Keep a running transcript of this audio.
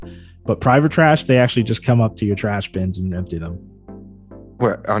But private trash, they actually just come up to your trash bins and empty them.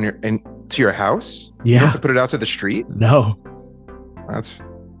 What, to your house? Yeah. You don't have to put it out to the street? No.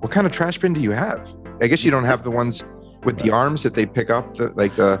 What kind of trash bin do you have? I guess you don't have the ones with the arms that they pick up,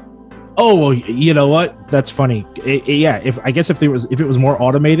 Oh, well, you know what? That's funny. If it was more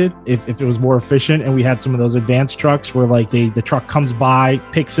automated, if it was more efficient, and we had some of those advanced trucks where like the truck comes by,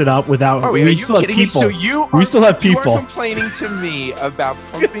 picks it up without. Oh, are you kidding me? So we still have people. You are complaining to me about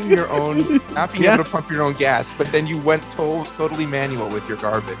pumping your own, not being able to pump your own gas, but then you went totally manual with your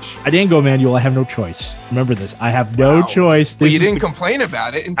garbage. I didn't go manual. I have no choice. Remember this. I have no choice. Well, you didn't complain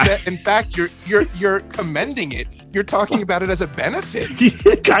about it. In fact, you're commending it. You're talking about it as a benefit.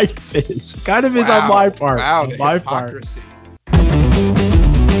 Kind of is on my part. Wow, on my part.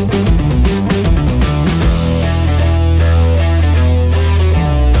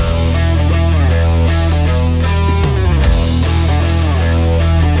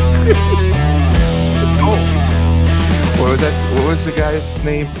 What was the guy's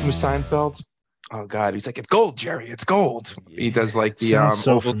name from Seinfeld? Oh God, he's like, it's gold, Jerry. It's gold. He does like the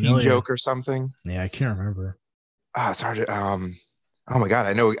Ovaltine joke or something. Yeah, I can't remember. It's hard to, oh my God,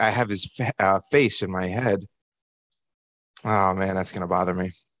 I know I have his face in my head. Oh man, that's gonna bother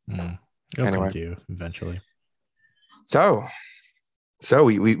me. It'll come to you eventually. So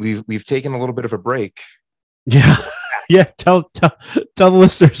we've taken a little bit of a break. Yeah. Yeah. Tell the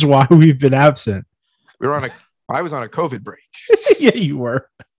listeners why we've been absent. I was on a COVID break. Yeah, you were.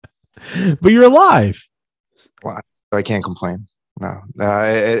 But you're alive. Well, I can't complain. No,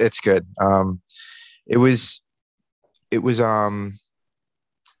 it's good. It was well,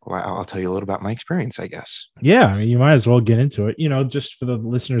 I'll tell you a little about my experience, I guess. Yeah, I mean, you might as well get into it. Just for the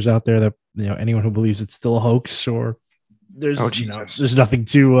listeners out there that, anyone who believes it's still a hoax or there's nothing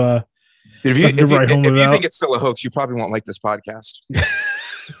to if you think it's still a hoax, you probably won't like this podcast.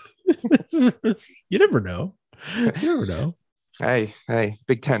 You never know. Hey,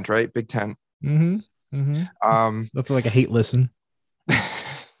 big tent, right? Big tent. That's like a hate listen.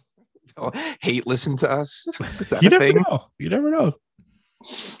 Hate listen to us. You never know.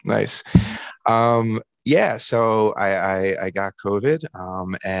 Nice. Yeah, so I got COVID,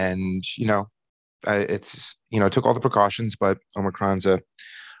 and it's took all the precautions, but Omicron's a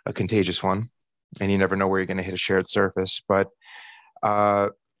contagious one, and you never know where you're going to hit a shared surface. But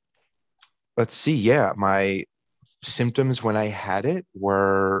let's see. Yeah, my symptoms when I had it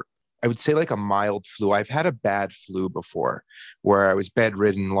were, I would say, like a mild flu. I've had a bad flu before where I was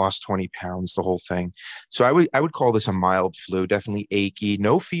bedridden, lost 20 pounds, the whole thing. So I would call this a mild flu, definitely achy,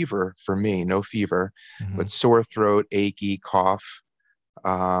 no fever for me, but sore throat, achy, cough,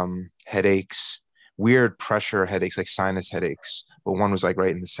 headaches, weird pressure headaches, like sinus headaches. But one was like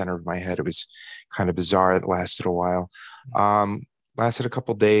right in the center of my head. It was kind of bizarre. It lasted a while. Lasted a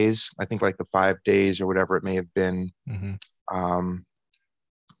couple days, I think like the 5 days or whatever it may have been.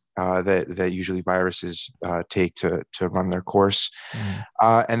 That usually viruses take to run their course.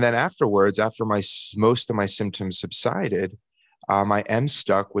 And then afterwards, after most of my symptoms subsided, I am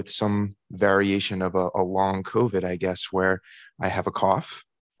stuck with some variation of a long COVID, I guess, where I have a cough.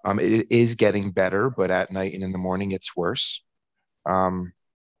 It is getting better, but at night and in the morning, it's worse. And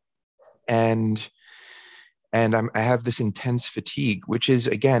I have this intense fatigue, which is,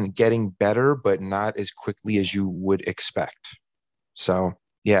 again, getting better, but not as quickly as you would expect. So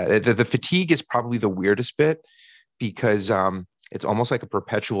yeah, the fatigue is probably the weirdest bit because it's almost like a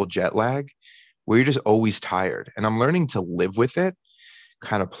perpetual jet lag where you're just always tired. And I'm learning to live with it,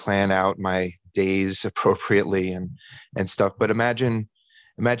 kind of plan out my days appropriately and stuff. But imagine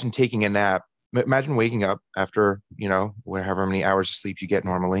taking a nap. Imagine waking up after, however many hours of sleep you get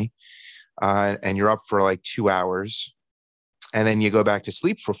normally. And you're up for like 2 hours. And then you go back to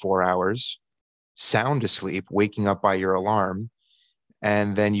sleep for 4 hours, sound asleep, waking up by your alarm.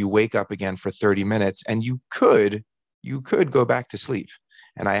 And then you wake up again for 30 minutes and you could go back to sleep.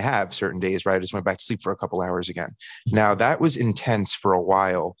 And I have certain days where I just went back to sleep for a couple hours again. Now that was intense for a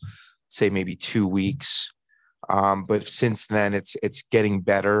while, say maybe 2 weeks. But since then it's getting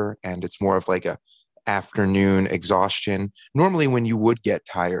better and it's more of like a afternoon exhaustion. Normally when you would get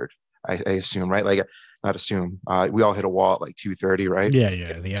tired, I assume, right? Like, not assume. We all hit a wall at like 2:30, right? Yeah.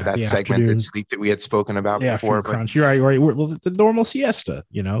 To that segmented sleep that we had spoken about before. But crunch. You're right. Well, the normal siesta,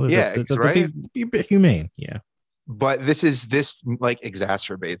 right? Be a bit humane. Yeah. But this like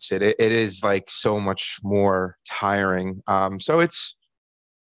exacerbates it. It is like so much more tiring. So it's,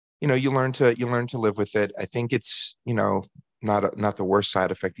 you learn to live with it. I think it's, not the worst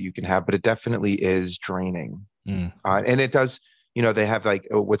side effect that you can have, but it definitely is draining. And it does. They have like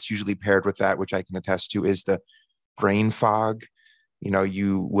what's usually paired with that, which I can attest to, is the brain fog.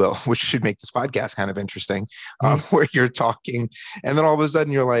 you will, which should make this podcast kind of interesting, Hmm. where you're talking, and then all of a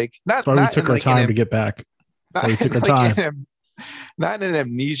sudden you're like, That's not why we not took in our like an time to get back. That's why we not in took our like time. not in an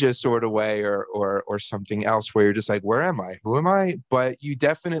amnesia sort of way, or something else where you're just like, where am I? Who am I? But you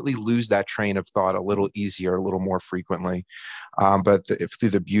definitely lose that train of thought a little easier, a little more frequently. But if through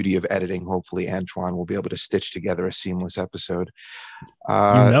the beauty of editing, hopefully Antoine will be able to stitch together a seamless episode. You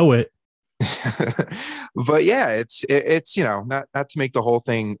Uh, know it. but yeah, it's not to make the whole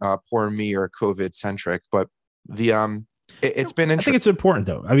thing poor me or COVID centric, but the it's been I think interesting. it's important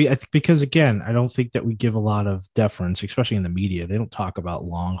though. I mean, because again, I don't think that we give a lot of deference, especially in the media. They don't talk about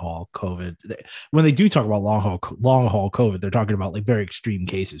long haul COVID. When they do talk about long haul COVID, they're talking about like very extreme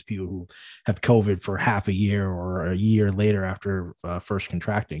cases, people who have COVID for half a year or a year later after first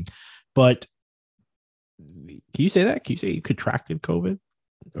contracting. But can you say that? Can you say you contracted COVID,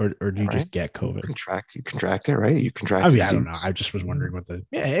 or do All you right, just get COVID? you contract it, right? You I contract a mean, I don't know. disease. I just was wondering what the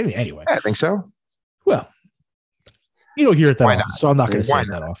Anyway. Yeah, I think so. Well, you don't hear it that Why often, not? so I'm not going to say Why it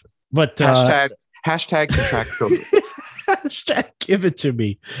not? that often. But Hashtag contract COVID. hashtag give it to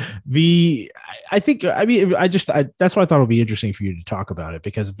me. I think I mean that's why I thought it would be interesting for you to talk about it,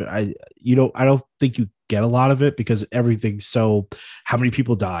 because I don't think you get a lot of it, because everything's so, how many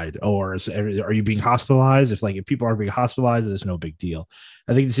people died, or are you being hospitalized? If people are being hospitalized, there's no big deal.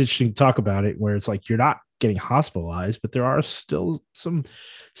 I think it's interesting to talk about it where it's like you're not getting hospitalized, but there are still some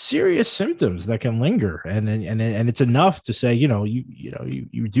serious symptoms that can linger, and it's enough to say, you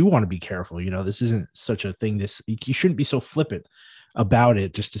do want to be careful. This isn't such a thing. You shouldn't be so flippant about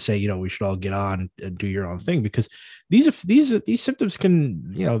it, just to say, we should all get on and do your own thing, because these symptoms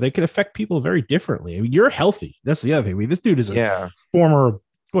can, they can affect people very differently. I mean, you're healthy. That's the other thing. I mean, this dude is a Yeah, former,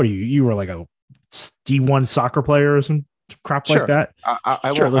 what are you were like a D1 soccer player or some crap like sure. that.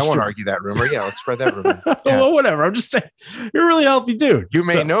 I Sure, won't argue that rumor. Yeah, let's spread that rumor. Yeah, well, whatever. I'm just saying, you're a really healthy dude. you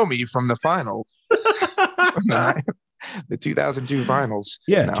may So. know me from the final, from the 2002 finals.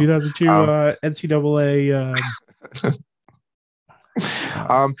 Yeah, No, 2002 um, NCAA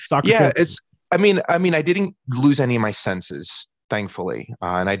soccer yeah, championship. I didn't lose any of my senses, thankfully,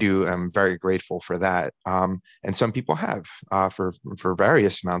 and I'm very grateful for that. And some people have for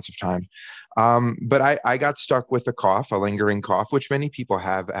various amounts of time. But I got stuck with a cough, a lingering cough, which many people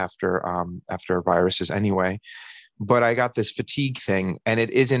have after viruses anyway. But I got this fatigue thing, and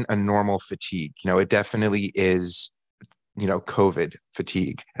it isn't a normal fatigue. It definitely is, COVID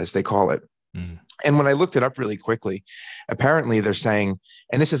fatigue, as they call it. Mm. And when I looked it up really quickly, apparently they're saying,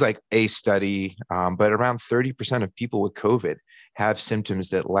 and this is like a study, but around 30% of people with COVID have symptoms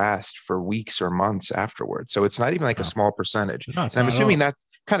that last for weeks or months afterwards. So it's not even like a small percentage. No, it's And I'm not at all. assuming that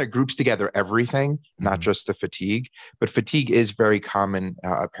kind of groups together everything, not just the fatigue, but fatigue is very common,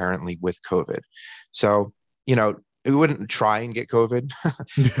 apparently, with COVID. So, we wouldn't try and get COVID.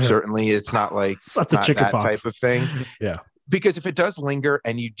 Certainly, it's not like It's not the not chicken that type pox. of thing. Yeah. Because if it does linger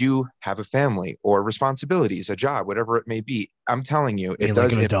and you do have a family or responsibilities, a job, whatever it may be, I'm telling you, I mean, it like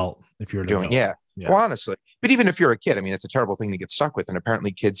does. an adult, if you're an Doing, adult. yeah. Yeah. Well, honestly, but even if you're a kid, I mean, it's a terrible thing to get stuck with, and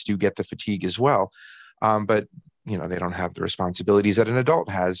apparently kids do get the fatigue as well. But they don't have the responsibilities that an adult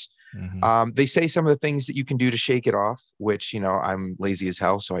has. Mm-hmm. They say some of the things that you can do to shake it off, which I'm lazy as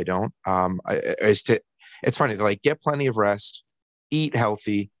hell, so I don't. It's funny. They're like, get plenty of rest, eat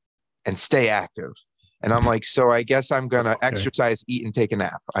healthy, and stay active. And I'm like, so I guess I'm going to exercise, eat, and take a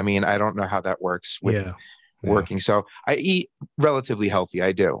nap. I mean, I don't know how that works with working. So I eat relatively healthy.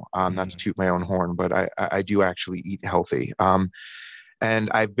 I do. Not to toot my own horn, but I do actually eat healthy. And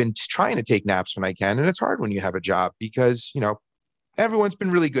I've been trying to take naps when I can. And it's hard when you have a job because, everyone's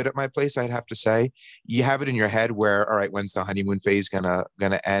been really good at my place, I'd have to say. You have it in your head where, all right, when's the honeymoon phase gonna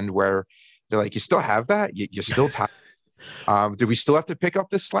end? Where they're like, you still have that? You're still tired. Do we still have to pick up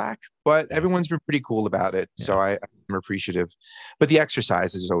this slack? But everyone's been pretty cool about it. So I'm appreciative. But the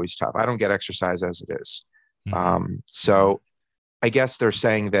exercise is always tough. I don't get exercise as it is. So I guess they're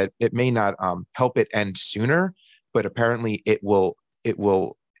saying that it may not help it end sooner, but apparently it will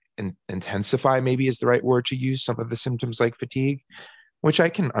intensify, maybe is the right word to use, some of the symptoms like fatigue, which I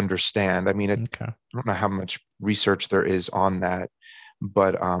can understand. I mean, I don't know how much research there is on that,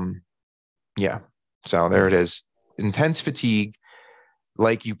 but yeah. So there it is. Intense fatigue,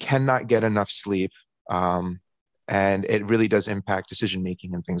 like you cannot get enough sleep, and it really does impact decision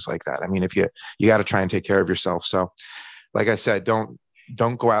making and things like that. I mean, if you got to try and take care of yourself. So, like I said, don't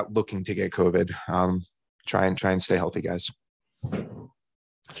go out looking to get COVID. Try and stay healthy, guys.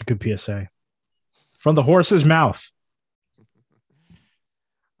 That's a good PSA from the horse's mouth.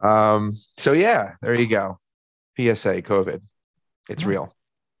 So yeah, there you go. PSA: COVID, it's real.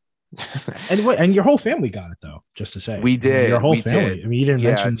 And your whole family got it though, just to say. We did. Your whole We family. did. I mean, you didn't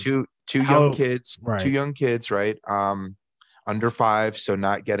Yeah, mention two how, young kids, right. two young kids, right? Under 5, so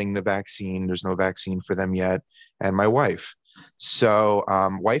not getting the vaccine. There's no vaccine for them yet. And my wife. So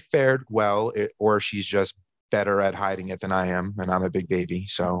wife fared well, or she's just better at hiding it than I am, and I'm a big baby.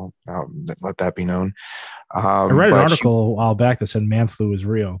 So let that be known. I read an But article a while back that said man flu is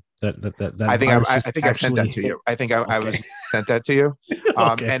real. That I think virus I sent that to hit. you. I think I Okay. was sent that to you.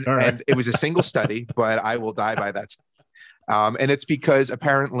 Okay. All right. And it was a single study, but I will die by that. And it's because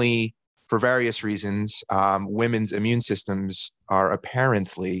apparently, for various reasons, women's immune systems are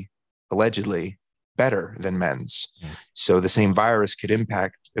apparently, allegedly, better than men's. So the same virus could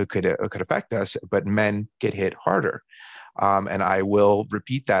affect us, but men get hit harder. And I will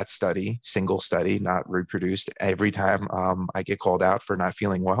repeat that study, single study, not reproduced, every time I get called out for not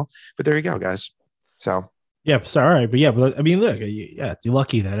feeling well. But there you go, guys. So yeah, so, all right, but I mean, look, yeah, you're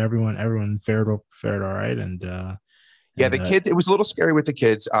lucky that everyone fared all right, and yeah, the kids. It was a little scary with the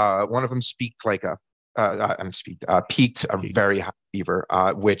kids. One of them peaked a very high fever,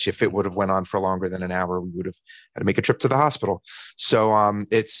 which if it would have went on for longer than an hour, we would have had to make a trip to the hospital. So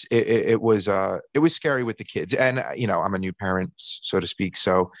it was scary with the kids, and I'm a new parent, so to speak.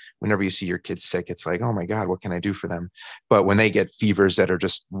 So whenever you see your kids sick, it's like, oh my God, what can I do for them? But when they get fevers that are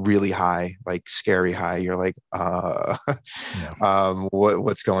just really high, like scary high, you're like,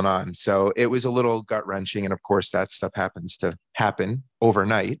 what's going on? So it was a little gut wrenching, and of course that stuff happens to happen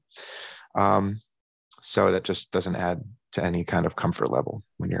overnight. So that just doesn't add to any kind of comfort level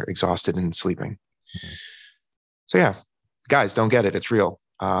when you're exhausted and sleeping. Mm-hmm. So yeah, guys, don't get it. It's real.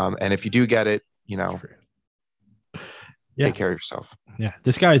 And if you do get it, take care of yourself. Yeah.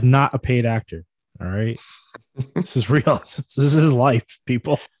 This guy is not a paid actor. All right. This is real. This is life,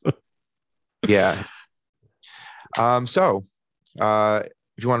 people. Yeah. So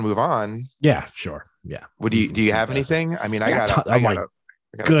if you want to move on. Yeah, sure. Yeah. Do you have anything? I mean, I got a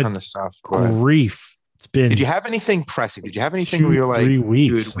ton of stuff. Grief. It's been. Did you have anything pressing? Did you have anything where you're like, 3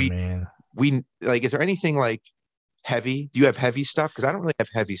 weeks, dude, we like, is there anything like heavy? Do you have heavy stuff? Because I don't really have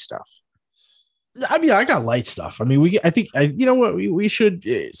heavy stuff. I mean, I got light stuff. I mean, you know what, we should,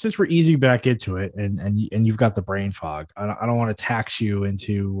 since we're easing back into it, and you've got the brain fog. I don't want to tax you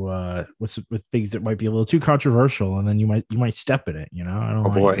into with things that might be a little too controversial, and then you might step in it. I don't. Oh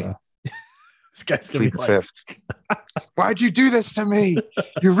boy. This guy's gonna be like, why'd you do this to me?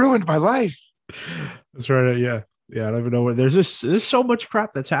 You ruined my life. That's right. Yeah. I don't even know what. There's so much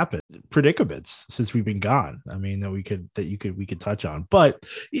crap that's happened, predicaments since we've been gone. I mean, we could touch on, but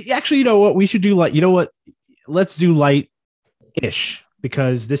actually, you know what, we should do let's do light-ish,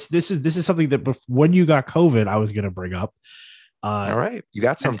 because this is something that when you got COVID, I was going to bring up. All right, you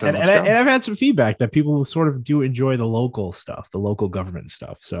got something. And I've had some feedback that people sort of do enjoy the local stuff, the local government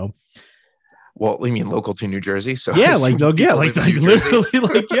stuff. So. Well, you mean local to New Jersey? So yeah, like literally, like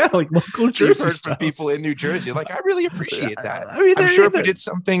local Jersey. You've heard from people in New Jersey, like, I really appreciate that. I mean, I'm sure if we did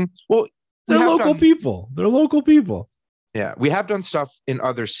something, well, they're local people. They're local people. Yeah, we have done stuff in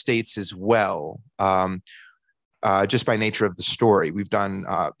other states as well. Just by nature of the story, we've done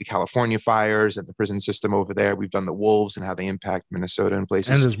the California fires and the prison system over there. We've done the wolves and how they impact Minnesota and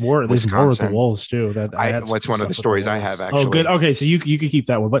places. And there's more with the wolves too. What's one of the stories I have, actually. Oh, good. Okay, so you can keep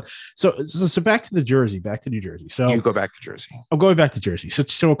that one. But so back to New Jersey. So you go back to Jersey. I'm going back to Jersey.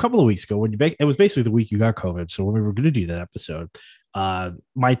 So a couple of weeks ago, it was basically the week you got COVID. So when we were going to do that episode,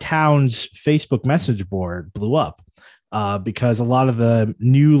 my town's Facebook message board blew up because a lot of the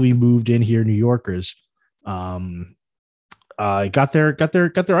newly moved in here New Yorkers got their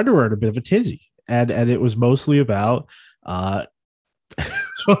underwear in a bit of a tizzy, and it was mostly about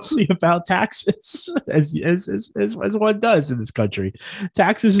taxes, as one does in this country.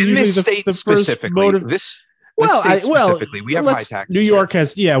 Taxes is in usually this state the specifically. We have high taxes. New York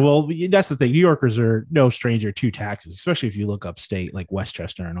has, well, that's the thing. New Yorkers are no stranger to taxes, especially if you look upstate like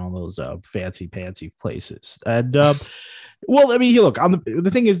Westchester and all those fancy places. And well, I mean, look, the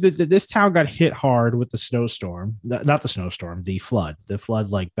thing is that this town got hit hard with the snowstorm, not the snowstorm, the flood,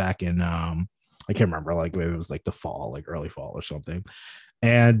 like back in, I can't remember, like maybe it was like the fall, like early fall or something.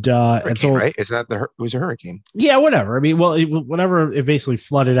 And and so, right? Is that it was a hurricane? Yeah, whatever. I mean, well, whatever. It basically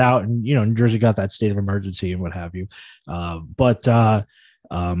flooded out, and New Jersey got that state of emergency and what have you. And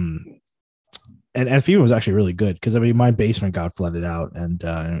FEMA was actually really good, because I mean, my basement got flooded out, and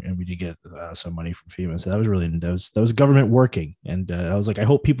we did get some money from FEMA. So that was really that was government working, and I was like, I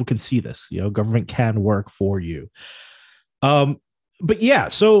hope people can see this. Government can work for you. But yeah,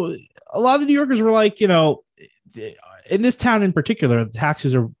 so a lot of the New Yorkers were like, in this town in particular, the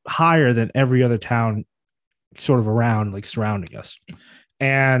taxes are higher than every other town sort of around, like surrounding us.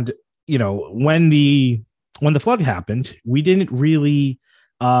 And when the flood happened, we didn't really,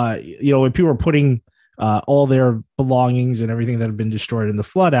 when people were putting all their belongings and everything that had been destroyed in the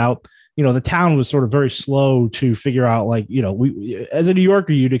flood out, the town was sort of very slow to figure out, like, we, as a New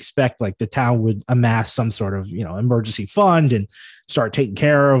Yorker, you'd expect like the town would amass some sort of, emergency fund and start taking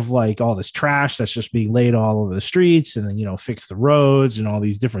care of like all this trash that's just being laid all over the streets, and then, fix the roads and all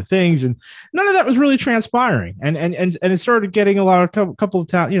these different things. And none of that was really transpiring. And it started getting a lot of couple of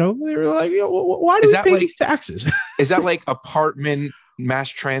towns, they were like, why do we pay these taxes? Is that like apartment mass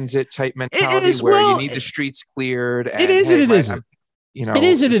transit type mentality where you need the streets cleared? And, it is, and it isn't. It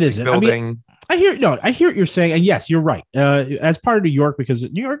is and it isn't. Building. I hear what you're saying, and yes, you're right. As part of New York, because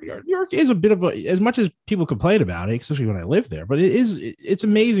New York is a bit of a, as much as people complain about it, especially when I live there, but it's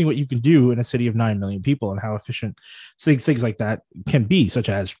amazing what you can do in a city of 9 million people and how efficient things like that can be, such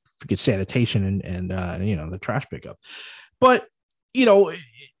as sanitation and the trash pickup. But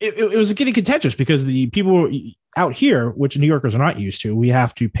it was getting contentious because the people out here, which New Yorkers are not used to, we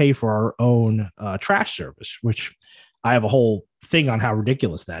have to pay for our own trash service, which I have a whole thing on how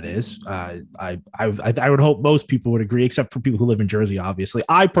ridiculous that is. I would hope most people would agree, except for people who live in Jersey. Obviously,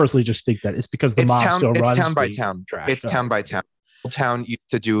 I personally just think that it's because the mob still runs. It's town by town. It's town by town. Town used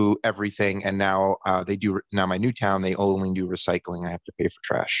to do everything, and now they do. Now my new town, they only do recycling. I have to pay for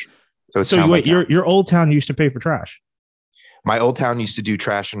trash. So wait, your old town used to pay for trash. My old town used to do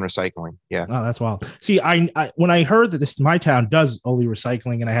trash and recycling. Yeah. Oh, that's wild. See, I when I heard that my town does only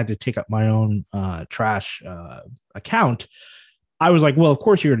recycling and I had to take up my own trash account, I was like, well, of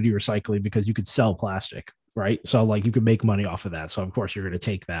course you're going to do recycling because you could sell plastic, right? So like you could make money off of that. So of course you're going to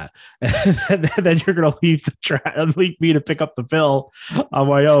take that, and then you're going to leave me to pick up the bill on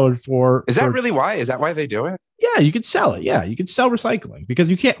my own for. Is that really why? Is that why they do it? Yeah, you could sell it. Yeah, you could sell recycling because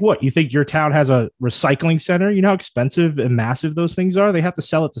you can't. What, you think your town has a recycling center? You know how expensive and massive those things are. They have to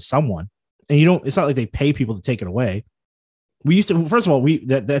sell it to someone, and you don't. It's not like they pay people to take it away. We used to. First of all,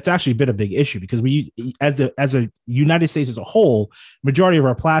 that's actually been a big issue because we, as a United States as a whole, majority of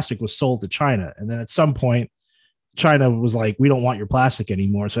our plastic was sold to China, and then at some point, China was like, we don't want your plastic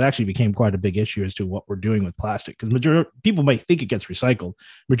anymore. So it actually became quite a big issue as to what we're doing with plastic, because people might think it gets recycled.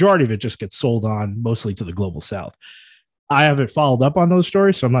 Majority of it just gets sold on mostly to the global south. I haven't followed up on those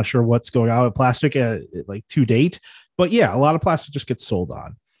stories, so I'm not sure what's going on with plastic like to date. But yeah, a lot of plastic just gets sold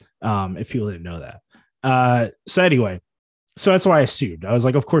on. If people didn't know that. So anyway, so that's why I assumed. I was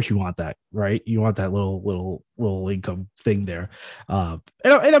like, of course you want that, right? You want that little income thing there. And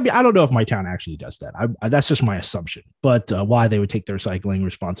I mean, I don't know if my town actually does that. That's just my assumption. But why they would take their recycling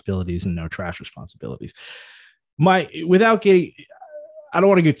responsibilities and no trash responsibilities. Without getting, I don't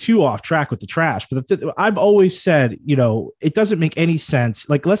want to get too off track with the trash, but I've always said, it doesn't make any sense.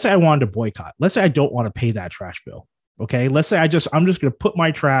 Like, let's say I wanted to boycott. Let's say I don't want to pay that trash bill. Okay, let's say I'm just going to put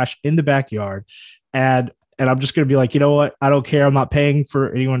my trash in the backyard, and I'm just going to be like, you know what? I don't care. I'm not paying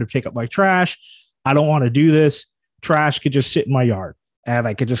for anyone to take up my trash. I don't want to do this. Trash could just sit in my yard and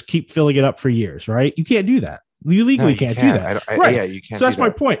I could just keep filling it up for years, right? You can't do that. You legally can't do that. Right. Yeah, you can't. So that's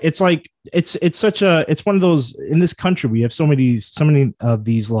my point. It's like it's one of those, in this country we have so many of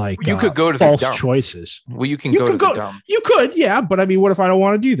these like you could go to false the dump. Choices. Well, you can go to the dump. You could, yeah, but I mean, what if I don't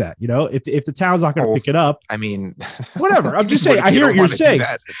want to do that? If the town's not going to pick it up, I mean, whatever. I'm just saying. I hear what you're saying.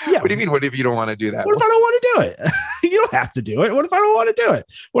 Yeah. What do you mean? What if you don't want to do that? What if I don't want to do it? You don't have to do it. What if I don't want to do it?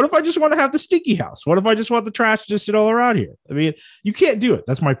 What if I just want to have the stinky house? What if I just want the trash to just sit all around here? I mean, you can't do it.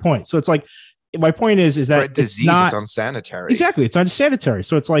 That's my point. So it's like, my point is that disease, it's unsanitary. Exactly, it's unsanitary.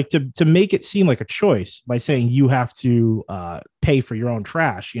 So it's like to make it seem like a choice by saying you have to pay for your own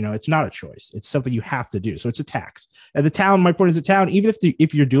trash. It's not a choice. It's something you have to do. So it's a tax. And the town, my point is, the town, even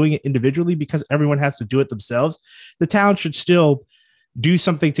if you're doing it individually, because everyone has to do it themselves, the town should still do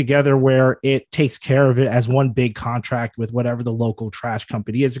something together where it takes care of it as one big contract with whatever the local trash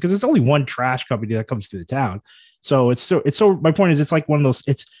company is, because it's only one trash company that comes to the town. So it's so my point is, it's like one of those.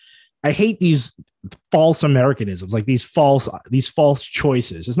 I hate these false Americanisms, like these false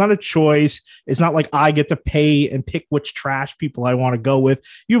choices. It's not a choice. It's not like I get to pay and pick which trash people I want to go with.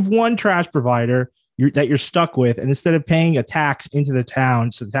 You have one trash provider that you're stuck with, and instead of paying a tax into the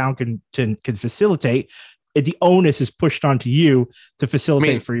town so the town can facilitate, the onus is pushed onto you to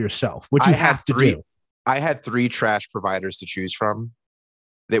facilitate for yourself, which you have to do. I had 3 trash providers to choose from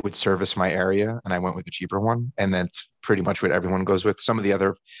that would service my area, and I went with the cheaper one, and that's pretty much what everyone goes with. Some of the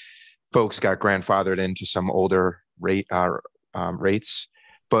other folks got grandfathered into some older rates,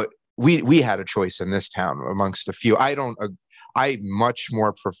 but we had a choice in this town amongst a few. I much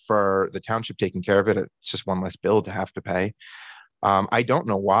more prefer the township taking care of it. It's just one less bill to have to pay. I don't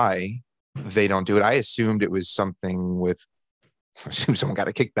know why they don't do it. I assumed it was something with I assume someone got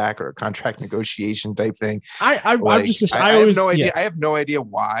a kickback or a contract negotiation type thing. I'm just I have no idea. I have no idea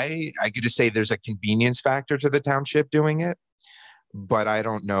why. I could just say there's a convenience factor to the township doing it, but I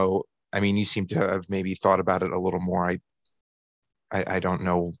don't know. I mean, you seem to have maybe thought about it a little more. I don't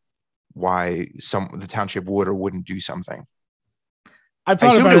know why the township would or wouldn't do something. I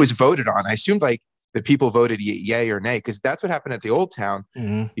assumed it was voted on. I assumed like the people voted yay or nay, because that's what happened at the old town.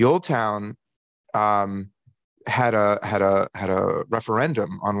 Mm-hmm. The old town had a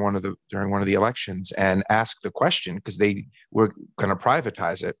referendum on during one of the elections and asked the question, because they were going to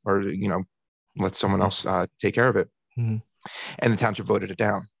privatize it or let someone else take care of it. Mm-hmm. And the township voted it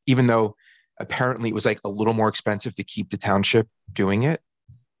down, even though apparently it was like a little more expensive to keep the township doing it.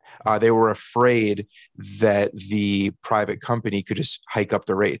 They were afraid that the private company could just hike up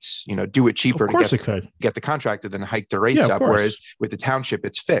the rates, do it cheaper to get the contractor, then hike the rates up. Whereas with the township,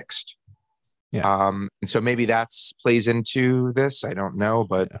 it's fixed. Yeah. And so maybe that's plays into this. I don't know,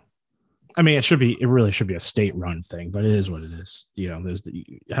 but I mean, it really should be a state-run thing, but it is what it is. There's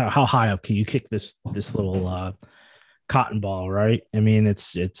how high up can you kick this little cotton ball, right? I mean,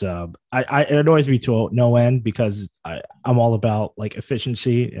 it annoys me to no end, because I'm all about like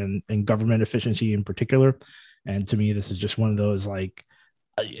efficiency and government efficiency in particular. And to me, this is just one of those, like,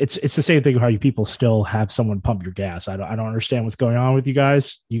 it's the same thing. How you people still have someone pump your gas. I don't understand what's going on with you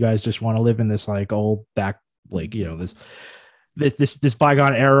guys. You guys just want to live in this like old back, like, this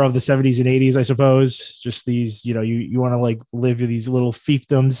bygone era of the 70s and 80s, I suppose. Just these, you want to like live in these little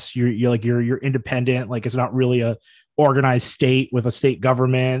fiefdoms. You're independent. Like, it's not really a organized state with a state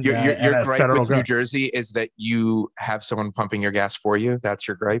government. Your gripe with New Jersey is that you have someone pumping your gas for you. That's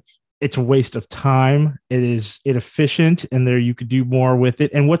your gripe. It's a waste of time. It is inefficient, and there you could do more with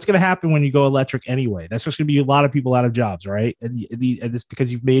it. And what's going to happen when you go electric anyway? That's just going to be a lot of people out of jobs, right? And this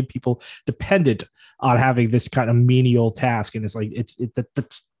because you've made people dependent on having this kind of menial task, and it's like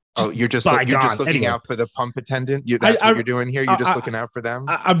you're just looking out for the pump attendant. That's what you're doing here. You're just looking out for them.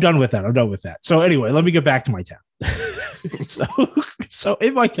 I'm done with that. So anyway, let me get back to my town. so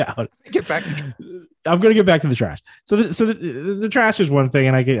in my town, I'm going to get back to the trash. So the trash is one thing,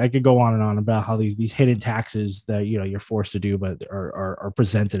 and I could go on and on about how these hidden taxes that you're forced to do, but are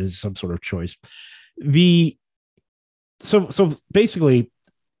presented as some sort of choice. So basically,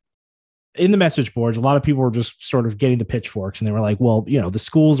 in the message boards, a lot of people were just sort of getting the pitchforks, and they were like, well, the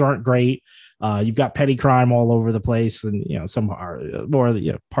schools aren't great. You've got petty crime all over the place, and some are more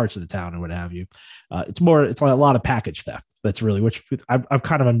parts of the town and what have you. It's like a lot of package theft. That's really, which I'm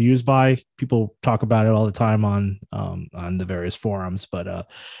kind of amused by. People talk about it all the time on the various forums, but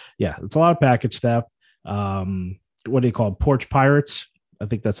it's a lot of package theft. What do you call it? Porch pirates? I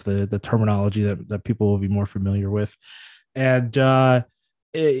think that's the terminology that people will be more familiar with. And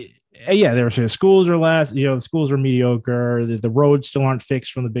they were saying schools are less, the schools are mediocre. The roads still aren't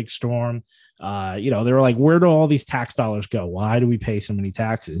fixed from the big storm. They were like, where do all these tax dollars go? Why do we pay so many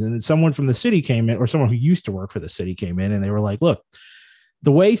taxes? And then someone from the city came in, or someone who used to work for the city came in, and they were like, look,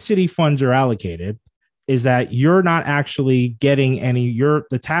 the way city funds are allocated is that you're not actually getting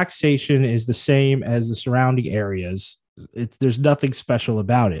the taxation is the same as the surrounding areas. There's nothing special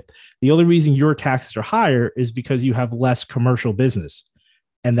about it. The only reason your taxes are higher is because you have less commercial business,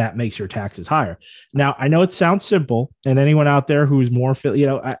 and that makes your taxes higher. Now, I know it sounds simple, and anyone out there who's more,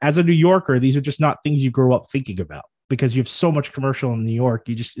 as a New Yorker, these are just not things you grow up thinking about, because you have so much commercial in New York.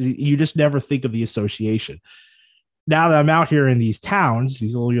 You just never think of the association. Now that I'm out here in these towns,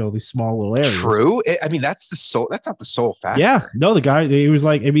 these little, these small little areas. True. I mean, that's not the sole factor. Yeah. No, the guy, he was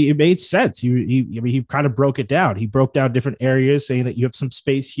like, I mean, it made sense. He kind of broke it down. He broke down different areas, saying that you have some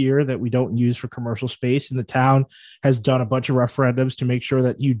space here that we don't use for commercial space. And the town has done a bunch of referendums to make sure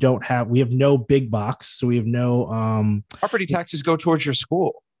that we have no big box. So we have no, property taxes go towards your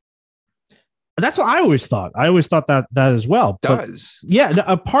school. That's what I always thought. I always thought that as well. Does. Yeah,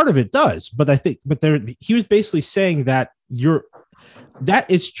 a part of it does. But he was basically saying that that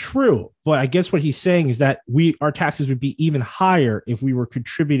is true. But I guess what he's saying is that our taxes would be even higher if we were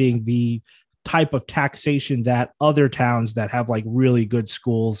contributing the type of taxation that other towns that have like really good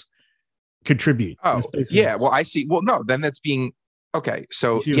schools contribute. Oh, yeah. Well, I see. Well, no, then that's being okay.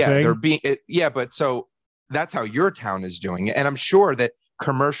 So they're being but so that's how your town is doing it. And I'm sure that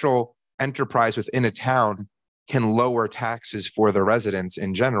commercial enterprise within a town can lower taxes for the residents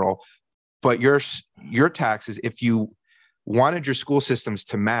in general, but your taxes, if you wanted your school systems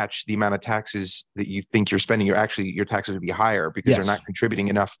to match the amount of taxes that you think you're spending, your taxes would be higher, because they're not contributing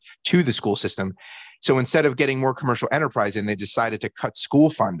enough to the school system. So instead of getting more commercial enterprise in, they decided to cut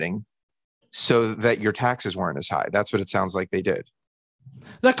school funding so that your taxes weren't as high. That's what it sounds like they did.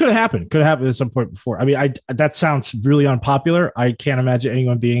 That could have happened. Could have happened at some point before. I mean, that sounds really unpopular. I can't imagine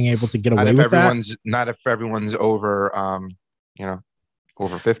anyone being able to get away with that. Not if everyone's over,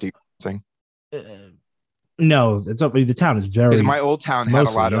 over 50 thing. No, it's up. The town is very. Because my old town had a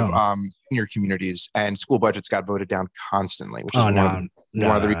lot young. of senior communities, and school budgets got voted down constantly, which is one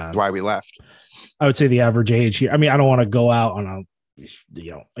of the reasons why we left. I would say the average age here. I mean, I don't want to go out on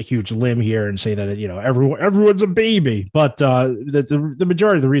a huge limb here and say that everyone's a baby, but the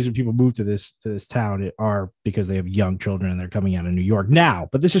majority of the reason people move to this town are because they have young children and they're coming out of New York now.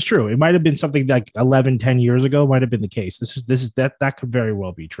 But this is true. It might have been something like 10 years ago might have been the case. That could very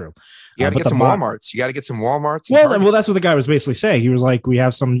well be true. You got to get some Walmarts. You got to get some Walmarts. Well, that's what the guy was basically saying. He was like, we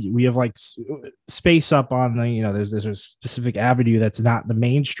have like space up on the, there's a specific avenue that's not the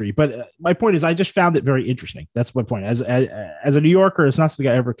main street. But my point is, I just found it very interesting. That's my point. As a New Yorker, it's not something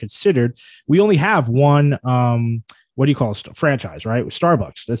I ever considered. We only have one, what do you call it? Franchise, right?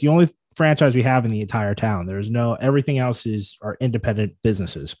 Starbucks. That's the only franchise we have in the entire town. There's everything else are independent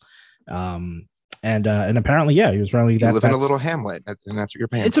businesses. And apparently, he was probably you live in a little hamlet, and that's what you're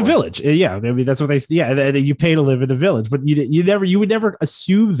paying. It's a village, yeah. I mean, that's what they. Yeah, you pay to live in a village, but you would never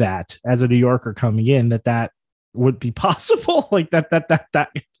assume that as a New Yorker coming in that would be possible. Like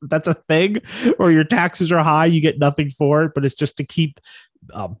that's a thing, or your taxes are high, you get nothing for it, but it's just to keep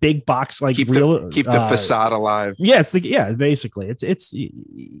a big box keep the facade alive. Yes, basically, it's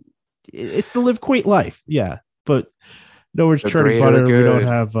the live quaint life, yeah, but. No, we're churning butter. Good. We don't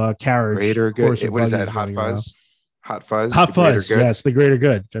have carriage. Greater good. What is that? Hot fuzz? Hot fuzz? Hot fuzz. Yes, the greater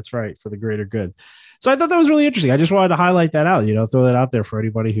good. That's right. For the greater good. So I thought that was really interesting. I just wanted to highlight that out, throw that out there for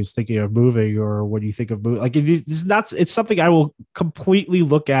anybody who's thinking of moving or what do you think of moving? Like, this is not, it's something I will completely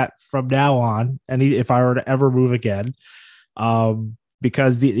look at from now on. And if I were to ever move again,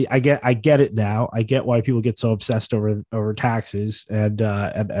 because I get it now. I get why people get so obsessed over taxes and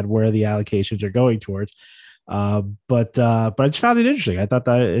where the allocations are going towards. But I just found it interesting. I thought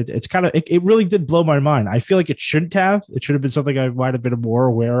that it's kind of, it really did blow my mind. I feel like it shouldn't have. It should have been something I might have been more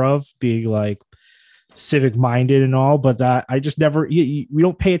aware of, being like civic minded and all. But I just never. We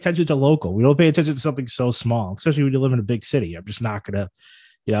don't pay attention to local. We don't pay attention to something so small, especially when you live in a big city. I'm just not gonna.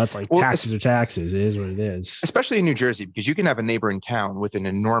 It's like taxes are taxes. It is what it is. Especially in New Jersey, because you can have a neighboring town with an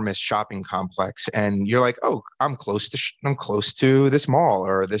enormous shopping complex, and you're like, oh, I'm close to this mall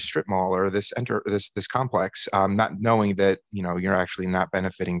or this strip mall or this complex, not knowing that you're actually not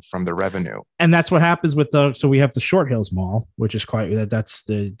benefiting from the revenue. And that's what happens with so we have the Short Hills Mall, which is that's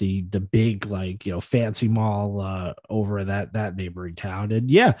the big fancy mall over in that neighboring town,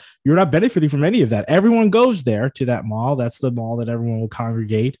 and you're not benefiting from any of that. Everyone goes there to that mall. That's the mall that everyone will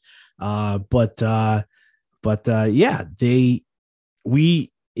congregate. If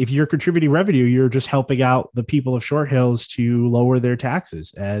you're contributing revenue, you're just helping out the people of Short Hills to lower their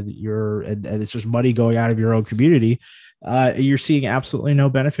taxes, and it's just money going out of your own community. You're seeing absolutely no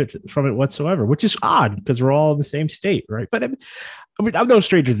benefit from it whatsoever, which is odd because we're all in the same state, right? But I mean, I'm no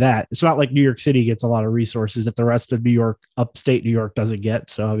stranger to that. It's not like New York City gets a lot of resources that the rest of New York, upstate New York, doesn't get.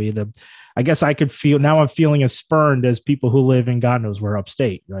 So I mean, I guess I could feel now. I'm feeling as spurned as people who live in God knows where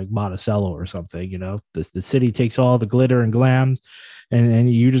upstate, like Monticello or something. The city takes all the glitter and glams,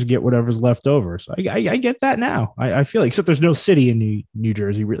 and you just get whatever's left over. So I get that now. I feel except there's no city in New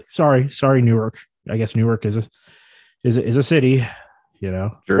Jersey. Really, sorry, Newark. I guess Newark is a city,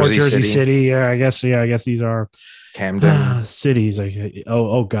 Jersey City. Yeah, I guess these are Camden cities. Like,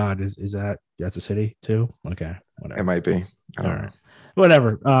 oh God, that's a city too? Okay, whatever. It might be. I don't know.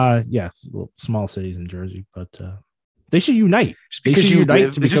 Whatever. Little small cities in Jersey, but they should unite. They should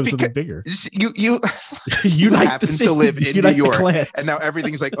unite to become something bigger. You unite happen to live in New York, and now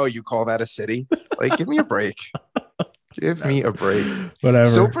everything's like, oh, you call that a city? Like, give me a break. Give me a break. Whatever.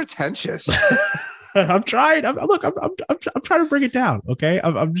 So pretentious. I'm trying. I'm trying to bring it down. Okay,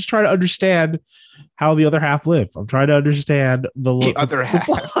 I'm just trying to understand how the other half live. I'm trying to understand the other half.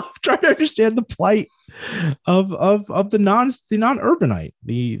 I'm trying to understand the plight of the non-urbanite,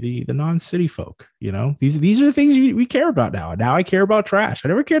 the non-city folk. These are the things we care about now. Now I care about trash. I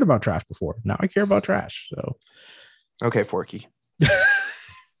never cared about trash before. Now I care about trash. So, okay, Forky. Too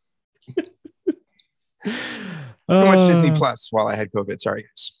much Disney Plus while I had COVID. Sorry,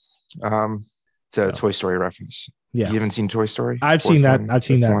 guys. It's a Toy Story reference. Yeah, you haven't seen Toy Story? I've seen that. I've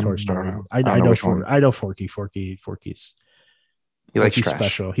seen that Toy Story. I know Forky. Forky's. He likes trash.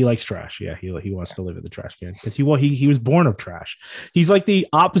 Special. He likes trash. Yeah, he wants to live in the trash can because he was born of trash. He's like the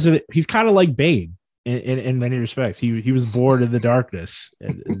opposite. He's kind of like Bane in many respects. He was born in the darkness,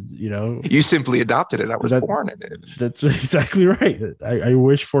 and you simply adopted it. I was born in it. That's exactly right. I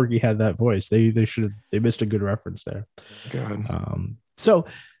wish Forky had that voice. They missed a good reference there. God. So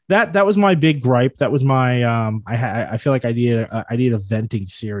that was my big gripe. That was my I feel like I need a venting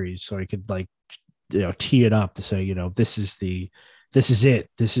series so I could like tee it up to say this is it.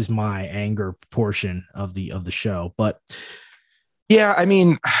 This is my anger portion of the show. But yeah, I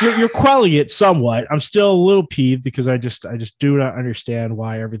mean, you're quelling it somewhat. I'm still a little peeved because I just do not understand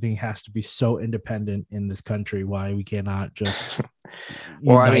why everything has to be so independent in this country. Why we cannot just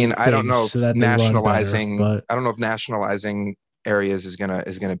well, I mean, I don't know so if that they run better. But I don't know if nationalizing areas is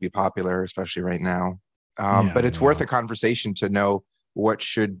gonna be popular, especially right now. yeah, But it's worth a conversation to know what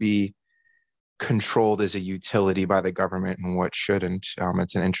should be controlled as a utility by the government and what shouldn't.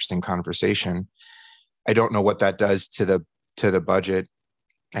 It's an interesting conversation. I don't know what that does to the budget.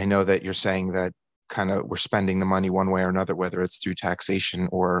 I know that you're saying that kind of we're spending the money one way or another, whether it's through taxation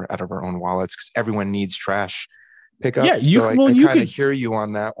or out of our own wallets, because everyone needs trash pickup. yeah, you So well I you kind could of hear you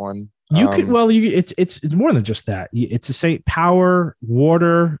on that one. You could it's more than just that. It's to say power,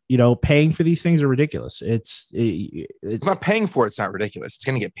 water, paying for these things are ridiculous. It's not paying for it. It's not ridiculous. It's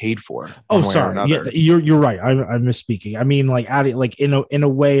going to get paid for Oh, one way or sorry. Yeah, another. you're right. I'm misspeaking. I mean, like adding like in a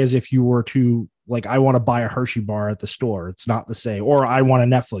way as if you were to like I want to buy a Hershey bar at the store. It's not the same. Or I want a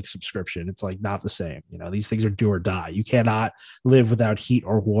Netflix subscription. It's like not the same. These things are do or die. You cannot live without heat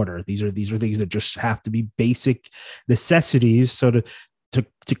or water. These are things that just have to be basic necessities. So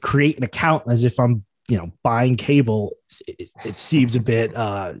to create an account as if I'm buying cable, it seems a bit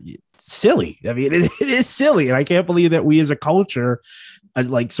silly. I mean, it is silly, and I can't believe that we as a culture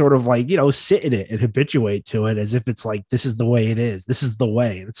like sort of like sit in it and habituate to it as if it's like this is the way it is. This is the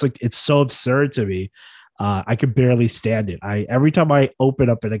way. It's like it's so absurd to me. I could barely stand it. Every time I open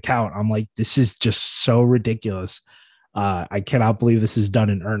up an account, I'm like, this is just so ridiculous. I cannot believe this is done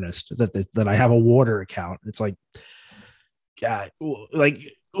in earnest. That I have a water account. It's like, God, like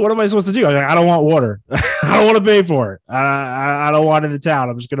what am I supposed to do? I don't want water. I don't want to pay for it. I don't want it in town.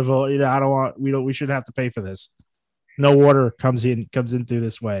 I'm just gonna vote. I don't want. We shouldn't have to pay for this. No water comes in through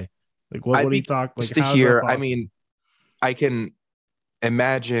this way. Like what do you talk? Like to hear. I mean, I can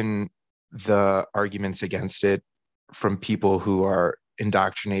imagine the arguments against it from people who are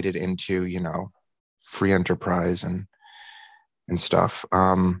indoctrinated into free enterprise and stuff.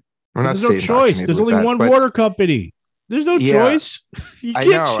 There's no choice. There's only one water company. There's no choice. You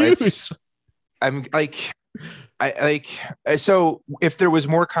can't choose. I'm like, so if there was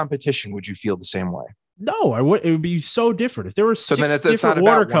more competition, would you feel the same way? No, I would. It would be so different if there were so then it's not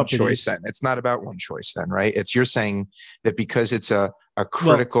about one choice. Then it's not about one choice. Then right? You're saying that because it's a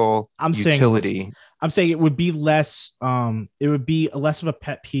critical utility. I'm saying it would be less. It would be less of a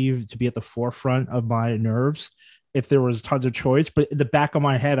pet peeve to be at the forefront of my nerves if there was tons of choice. But in the back of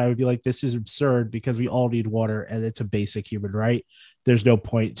my head, I would be like, this is absurd because we all need water and it's a basic human right. There's no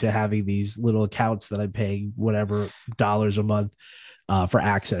point to having these little accounts that I'm paying whatever dollars a month for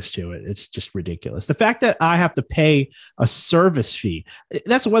access to it. It's just ridiculous. The fact that I have to pay a service fee,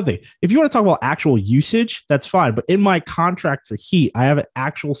 that's one thing. If you want to talk about actual usage, that's fine. But in my contract for heat, I have an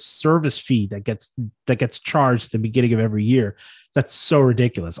actual service fee that gets charged at the beginning of every year. That's so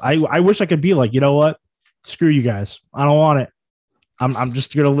ridiculous. I wish I could be like, you know what? Screw you guys. I don't want it. I'm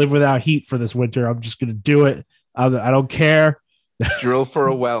just going to live without heat for this winter. I'm just going to do it. I don't care. Drill for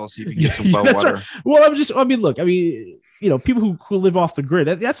a well so you can get some well water. Right. Well, people who live off the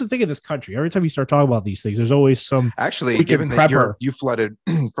grid. That's the thing in this country. Every time you start talking about these things, there's always some. Actually, given that you flooded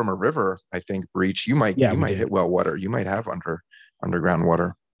from a river, I think breach, you might hit well water. You might have underground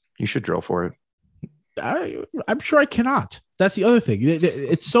water. You should drill for it. I'm sure I cannot. That's the other thing.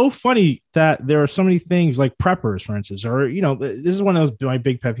 It's so funny that there are so many things like preppers, for instance, or this is one of those my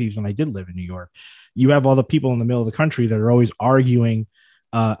big pet peeves when I did live in New York. You have all the people in the middle of the country that are always arguing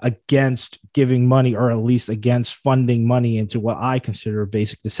against giving money, or at least against funding money into what I consider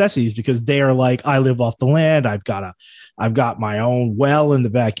basic necessities, because they are like, I live off the land. I've got my own well in the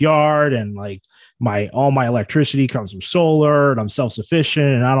backyard, and like all my electricity comes from solar, and I'm self-sufficient,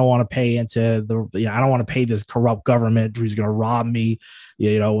 and I don't want to pay I don't want to pay this corrupt government who's going to rob me.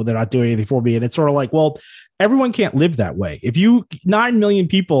 They're not doing anything for me. And it's sort of like, well, everyone can't live that way. If 9 million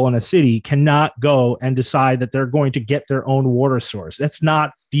people in a city cannot go and decide that they're going to get their own water source, that's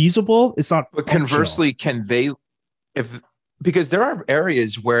not feasible. It's not. But conversely, can they, because there are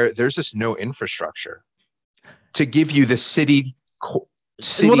areas where there's just no infrastructure to give you the city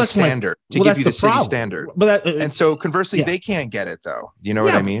standard, standard. But and so conversely, they can't get it though. You know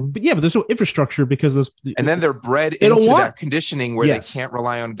what I mean? But there's no infrastructure because and then they're bred into that conditioning where they can't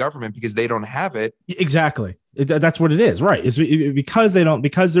rely on government because they don't have it. Exactly. That's what it is. Right. It's because they don't,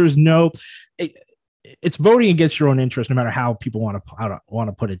 because there's no, it's voting against your own interest, no matter how people want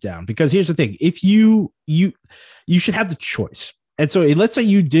to put it down. Because here's the thing: if you should have the choice. And so let's say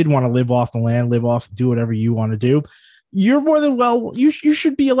you did want to live off the land, live off, do whatever you want to do. You're more than well, you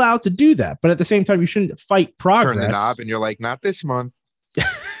should be allowed to do that. But at the same time, you shouldn't fight Turn the progress. knob and you're like, not this month.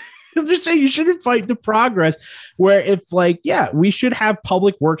 I'm just saying you shouldn't fight the progress where if like, yeah, we should have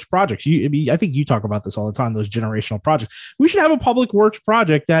public works projects. I think you talk about this all the time, those generational projects. We should have a public works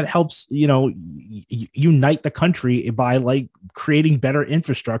project that helps, unite the country by like creating better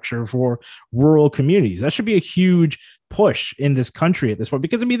infrastructure for rural communities. That should be a huge push in this country at this point,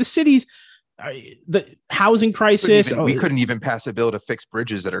 because I mean, the cities, the housing crisis. We couldn't even pass a bill to fix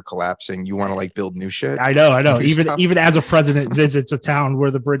bridges that are collapsing. You want to like build new shit? I know. Even as a president visits a town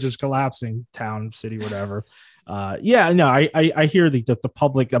where the bridge is collapsing, town, city, whatever. I hear the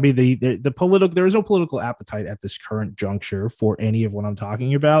public. I mean, the political. There is no political appetite at this current juncture for any of what I'm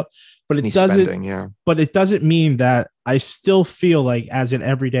talking about. But it doesn't. But it doesn't mean that I still feel like, as an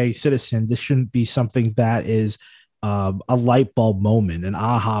everyday citizen, this shouldn't be something that is a light bulb moment, an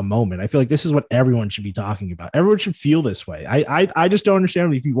aha moment. I feel like this is what everyone should be talking about. Everyone should feel this way. I just don't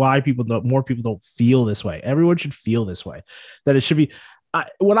understand why more people don't feel this way. Everyone should feel this way, that it should be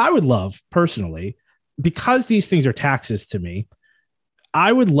what I would love personally, because these things are taxes to me.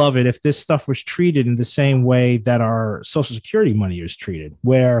 I would love it if this stuff was treated in the same way that our Social Security money is treated,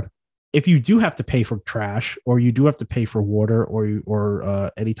 where if you do have to pay for trash, or you do have to pay for water,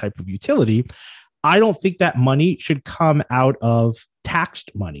 or any type of utility, I don't think that money should come out of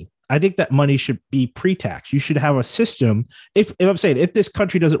taxed money. I think that money should be pre-tax. You should have a system. If I'm saying, if this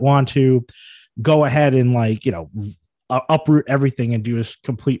country doesn't want to go ahead and uproot everything and do a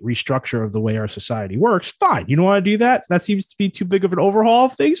complete restructure of the way our society works, fine. You don't want to do that? That seems to be too big of an overhaul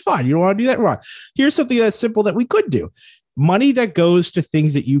of things. Fine. You don't want to do that? Right. Here's something that's simple that we could do. Money that goes to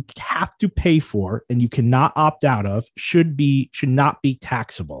things that you have to pay for and you cannot opt out of should not be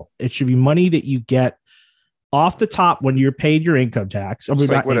taxable. It should be money that you get off the top when you're paid your income tax. What is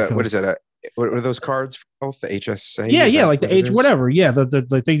that? What are those cards for health? The HSA? Yeah, like the age, whatever. Yeah,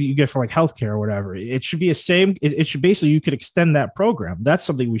 the thing that you get for like healthcare or whatever. It should be a same. It should basically, you could extend that program. That's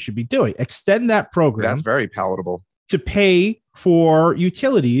something we should be doing. Extend that program. That's very palatable. To pay for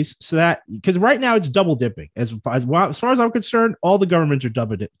utilities, so that, because right now it's double dipping. As far as I'm concerned, all the governments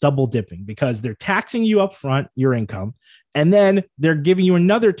are double dipping, because they're taxing you up front, your income, and then they're giving you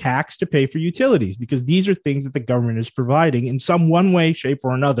another tax to pay for utilities, because these are things that the government is providing in some one way, shape,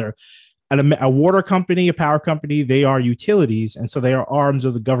 or another. And a water company, a power company, they are utilities, and so they are arms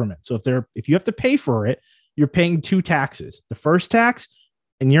of the government. So if you have to pay for it, you're paying two taxes. The first tax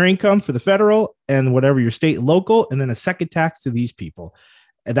and your income for the federal and whatever your state and local, and then a second tax to these people.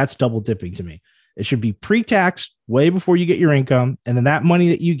 And that's double dipping to me. It should be pre-taxed way before you get your income. And then that money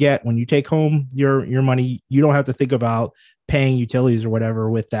that you get when you take home your money, you don't have to think about paying utilities or whatever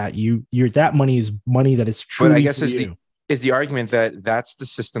with that. That money is money that is true. But I guess is the argument that that's the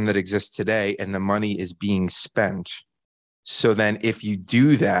system that exists today, and the money is being spent. So then if you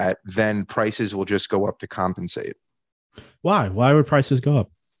do that, then prices will just go up to compensate. Why? Why would prices go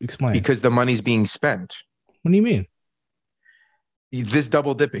up? Explain. Because the money's being spent. What do you mean? This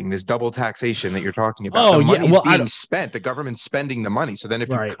double dipping, this double taxation that you're talking about. The money's being spent. The government's spending the money. So then if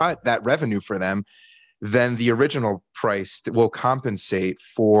you cut that revenue for them, then the original price will compensate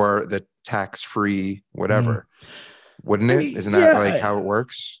for the tax-free whatever. Wouldn't it? Isn't that like how it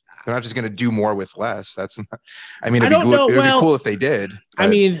works? They're not just going to do more with less. That's not, I mean, it'd be cool if they did. But. I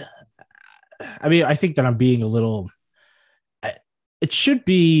mean, I think that I'm being a little. It should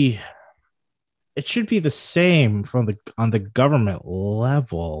be the same on the government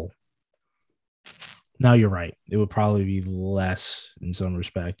level. No, you're right. It would probably be less in some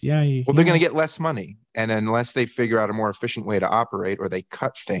respect. Yeah. They're going to get less money, and unless they figure out a more efficient way to operate, or they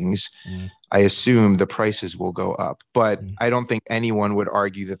cut things, I assume the prices will go up. But I don't think anyone would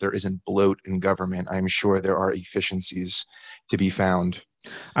argue that there isn't bloat in government. I'm sure there are efficiencies to be found.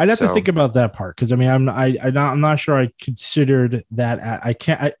 I'd have to think about that part, because I mean, I'm not sure I considered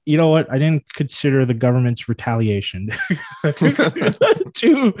that. You know what? I didn't consider the government's retaliation.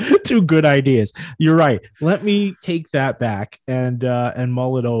 Two good ideas. You're right. Let me take that back and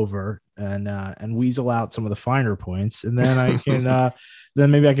mull it over and weasel out some of the finer points, and then I can then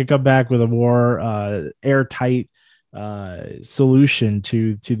maybe I could come back with a more airtight solution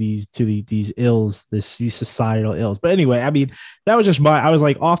to these ills, these societal ills. But anyway, I mean, that was just I was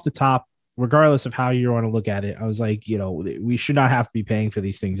like, off the top, regardless of how you want to look at it, I was like, we should not have to be paying for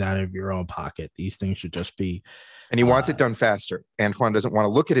these things out of your own pocket. These things should just be. And he wants it done faster. Antoine doesn't want to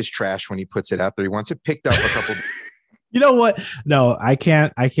look at his trash when he puts it out there. He wants it picked up a couple. You know what? No, I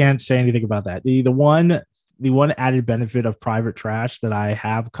can't say anything about that. The one added benefit of private trash that I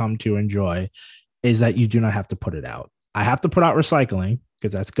have come to enjoy is that you do not have to put it out. I have to put out recycling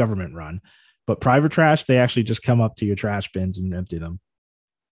because that's government run. But private trash, they actually just come up to your trash bins and empty them.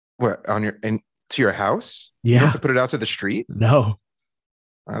 What, on your and to your house? You don't have Yeah. to put it out to the street? No.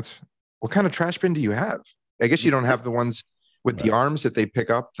 That's What kind of trash bin do you have? I guess you don't have the ones with the arms that they pick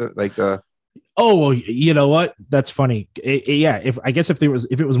up the. Oh well, you know what? That's funny. Yeah, if I guess if it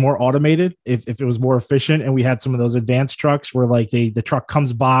was more automated, if it was more efficient, and we had some of those advanced trucks where like the truck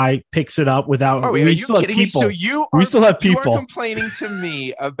comes by, picks it up without. Oh, are We you still have kidding me? So people. We still have you are people. complaining to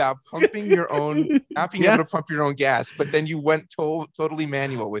me about pumping your own, not being able Yeah, to pump your own gas, but then you went totally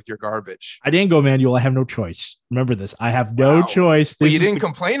manual with your garbage. I didn't go manual. I have no choice. Remember this. I have no Wow. choice. Well, This you is didn't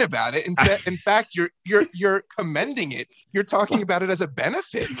complain about it. In fact, you're commending it. You're talking about it as a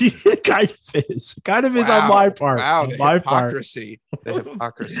benefit. kind of is on Wow. my part. Wow. On The my part. hypocrisy. The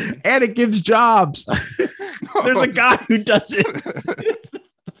hypocrisy. And it gives jobs. There's a guy who does it.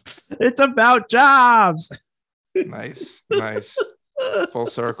 It's about jobs. Nice. Full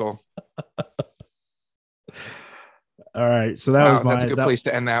circle. All right, so Wow, that's a good place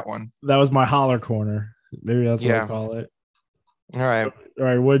to end that one. That was my holler corner. Maybe that's what I call it. All right. All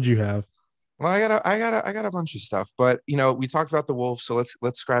right, what'd you have? Well, I got a bunch of stuff, but we talked about the wolf, so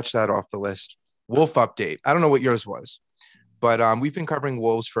let's scratch that off the list. Wolf update. I don't know what yours was, but we've been covering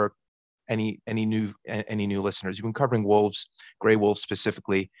wolves for any new listeners. You've been covering wolves, gray wolves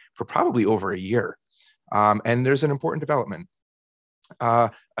specifically, for probably over a year. And there's an important development.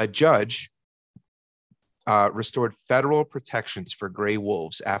 A judge restored federal protections for gray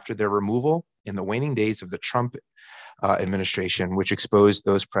wolves after their removal in the waning days of the Trump administration, which exposed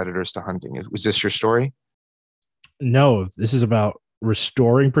those predators to hunting. Was this your story? No, this is about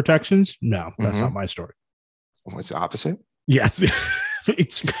restoring protections. No, that's not my story. What's the opposite? Yes.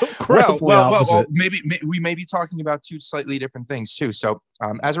 It's well, maybe we may be talking about two slightly different things too. So,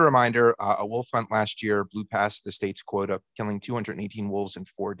 as a reminder, a wolf hunt last year blew past the state's quota, killing 218 wolves in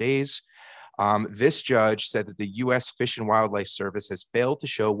 4 days. This judge said that the U.S. Fish and Wildlife Service has failed to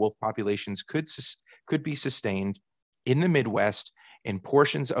show wolf populations could be sustained in the Midwest and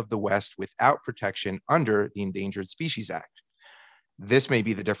portions of the West without protection under the Endangered Species Act. This may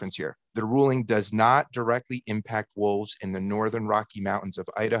be the difference here. The ruling does not directly impact wolves in the northern Rocky Mountains of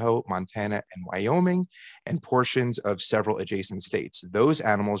Idaho, Montana, and Wyoming, and portions of several adjacent states. Those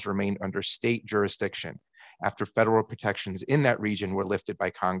animals remained under state jurisdiction after federal protections in that region were lifted by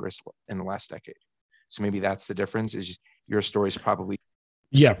Congress in the last decade. So maybe that's the difference. Is your story is probably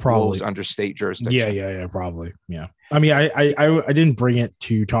probably wolves under state jurisdiction. Yeah, probably. Yeah. I mean, I didn't bring it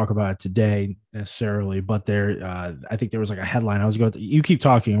to talk about it today necessarily, but I think there was like a headline. You keep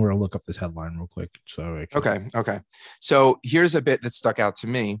talking. We're gonna look up this headline real quick. So okay. So here's a bit that stuck out to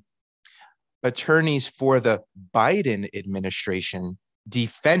me. Attorneys for the Biden administration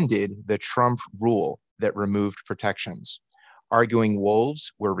defended the Trump rule that removed protections, arguing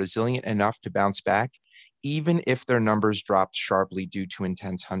wolves were resilient enough to bounce back, even if their numbers dropped sharply due to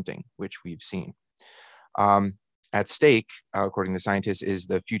intense hunting, which we've seen. At stake, according to scientists, is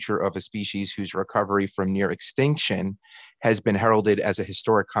the future of a species whose recovery from near extinction has been heralded as a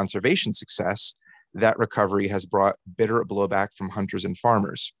historic conservation success. That recovery has brought bitter blowback from hunters and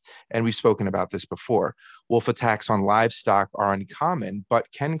farmers. And we've spoken about this before. Wolf attacks on livestock are uncommon, but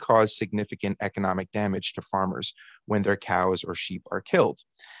can cause significant economic damage to farmers when their cows or sheep are killed.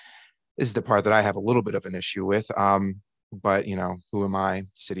 This is the part that I have a little bit of an issue with. But who am I?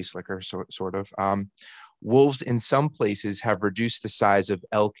 City slicker, sort of. Wolves in some places have reduced the size of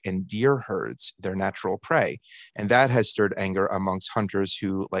elk and deer herds, their natural prey. And that has stirred anger amongst hunters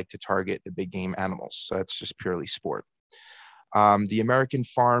who like to target the big game animals. So that's just purely sport. The American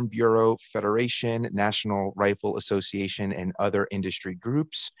Farm Bureau Federation, National Rifle Association, and other industry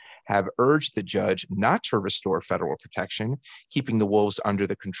groups have urged the judge not to restore federal protection, keeping the wolves under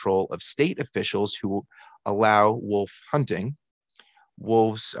the control of state officials who allow wolf hunting.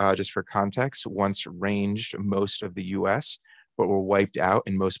 Wolves, just for context, once ranged most of the U.S., but were wiped out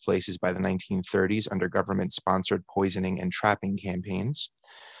in most places by the 1930s under government-sponsored poisoning and trapping campaigns.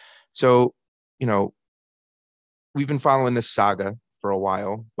 So, we've been following this saga for a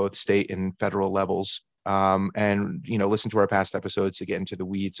while, both state and federal levels, and listen to our past episodes to get into the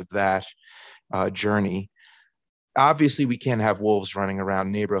weeds of that journey. Obviously, we can't have wolves running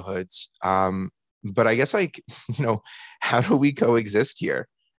around neighborhoods, but I guess how do we coexist here?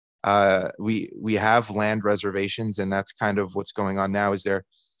 We have land reservations, and that's kind of what's going on now. Is they're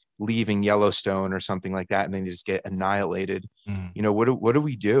leaving Yellowstone or something like that, and then they just get annihilated. What do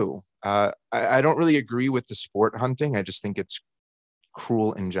we do? I don't really agree with the sport hunting. I just think it's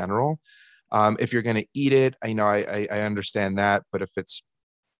cruel in general. If you're going to eat it, I understand that, but if it's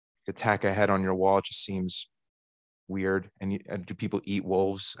to tack a head on your wall, it just seems weird. And do people eat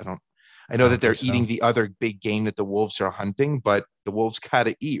wolves? I I know that don't they're think eating so. the other big game that the wolves are hunting, but the wolves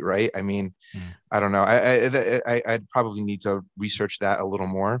gotta eat, right? I mean, Mm. I don't know. I'd probably need to research that a little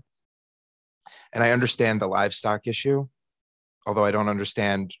more. And I understand the livestock issue, although I don't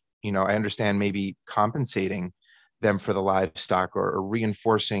understand, I understand maybe compensating them for the livestock, or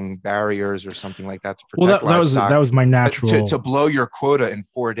reinforcing barriers or something like that to Well, protect that livestock. was my But to natural. blow your quota in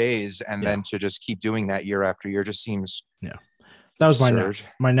 4 days and Yeah, then to just keep doing that year after year just seems yeah. That was absurd.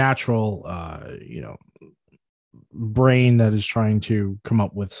 my natural, brain that is trying to come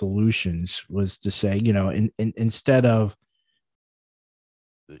up with solutions was to say, instead of,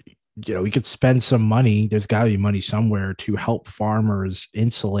 we could spend some money. There's got to be money somewhere to help farmers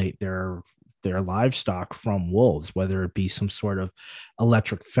insulate their livestock from wolves, whether it be some sort of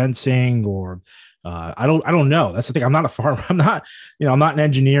electric fencing or I don't know. That's the thing. I'm not a farmer. I'm not an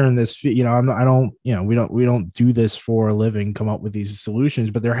engineer in this. I don't, we don't do this for a living, come up with these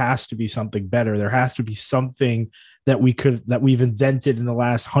solutions, but there has to be something better. There has to be something that we've invented in the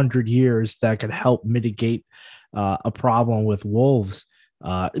last 100 years that could help mitigate a problem with wolves.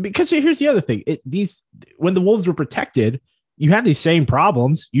 Because here's the other thing: when the wolves were protected, you had these same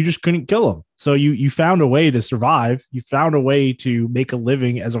problems. You just couldn't kill them. So you found a way to survive. You found a way to make a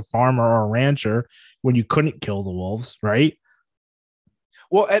living as a farmer or a rancher when you couldn't kill the wolves, right?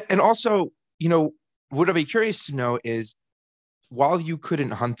 Well, and also, what I'd be curious to know is, while you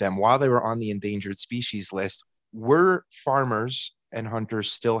couldn't hunt them, while they were on the endangered species list, were farmers and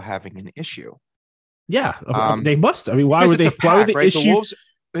hunters still having an issue? Yeah, Um, they must. I mean, why because would it's a they? Why would pack, they right? The issue? wolves.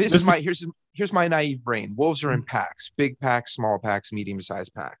 This is There's, my here's my naive brain. Wolves are in packs, big packs, small packs,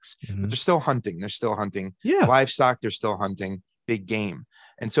 medium-sized packs, but Mhm. they're still hunting. They're still hunting Yeah, livestock. They're still hunting big game,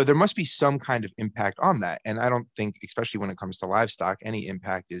 and so there must be some kind of impact on that. And I don't think, especially when it comes to livestock, any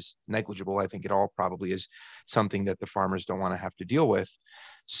impact is negligible. I think it all probably is something that the farmers don't want to have to deal with.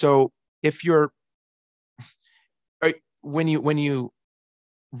 So if you're when you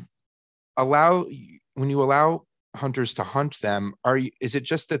allow when you allow hunters to hunt them, is it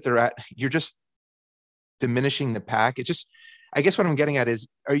just that you're just diminishing the pack? It just, I guess what I'm getting at is,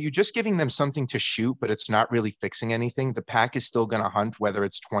 are you just giving them something to shoot, but it's not really fixing anything? The pack is still going to hunt, whether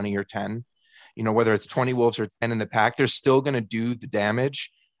it's 20 or 10, whether it's 20 wolves or 10 in the pack, they're still going to do the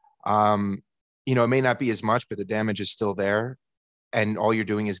damage. Um, it may not be as much, but the damage is still there. And all you're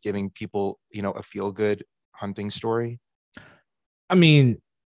doing is giving people, a feel good hunting story. I mean,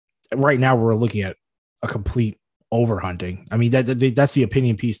 right now we're looking at a complete overhunting. I mean, that's the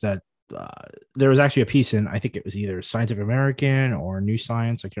opinion piece that uh, there was actually a piece in, I think it was either Scientific American or New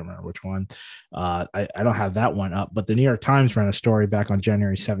Science. I can't remember which one. I don't have that one up, but the New York Times ran a story back on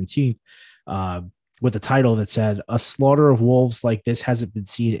January 17th uh, with a title that said, "A slaughter of wolves like this hasn't been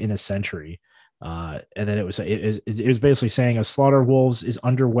seen in a century." And then it was basically saying a slaughter of wolves is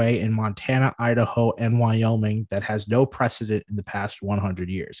underway in Montana, Idaho, and Wyoming that has no precedent in the past 100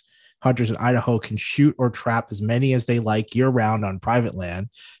 years. Hunters in Idaho can shoot or trap as many as they like year round on private land.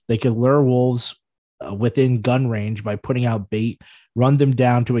 They can lure wolves within gun range by putting out bait, run them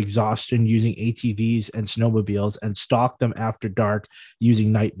down to exhaustion using ATVs and snowmobiles, and stalk them after dark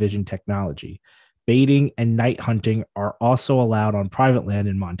using night vision technology. Baiting and night hunting are also allowed on private land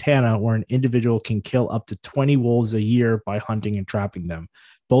in Montana, where an individual can kill up to 20 wolves a year by hunting and trapping them.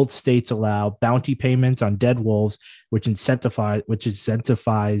 Both states allow bounty payments on dead wolves, which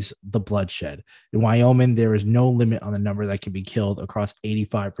incentivize the bloodshed. In Wyoming, there is no limit on the number that can be killed across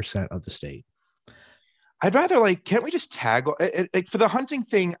 85% of the state. I'd rather, can't we just tag for the hunting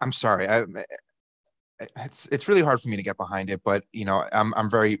thing? I'm sorry. It's really hard for me to get behind it, but I'm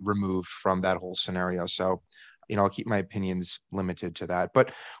very removed from that whole scenario. So, I'll keep my opinions limited to that.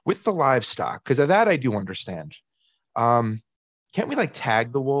 But with the livestock, because of that I do understand. Um, can't we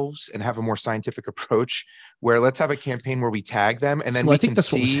tag the wolves and have a more scientific approach, where let's have a campaign where we tag them and then Well, I we think can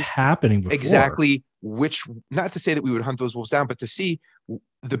that's what was see happening before. exactly which, not to say that we would hunt those wolves down, but to see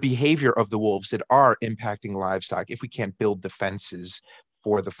the behavior of the wolves that are impacting livestock, if we can't build the fences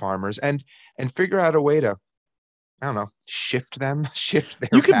for the farmers, and figure out a way to, I don't know, shift them, shift their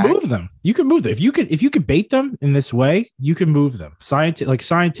You can pack. move them. You can move them. If you could bait them in this way, you can move them.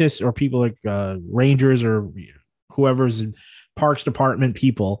 Scientists or people like rangers or whoever's in parks department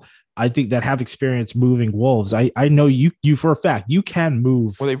people, I think that have experience moving wolves. I know you for a fact you can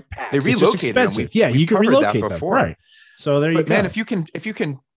move Well, they packs. It's just relocated them. expensive. We've Yeah, we've you can covered that relocate them. before. Right. So there you But man, go. if you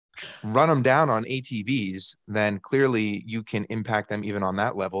can run them down on ATVs, then clearly you can impact them even on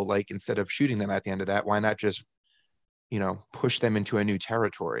that level. Like, instead of shooting them at the end of that, why not just, push them into a new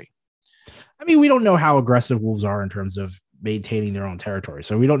territory? I mean, we don't know how aggressive wolves are in terms of maintaining their own territory.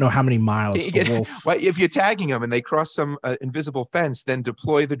 So we don't know how many miles a wolf. Well, if you're tagging them and they cross some invisible fence, then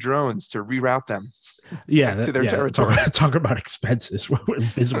deploy the drones to reroute them to their territory. Talk about expenses,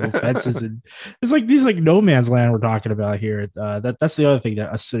 invisible fences, and it's like these like no man's land we're talking about here. That's the other thing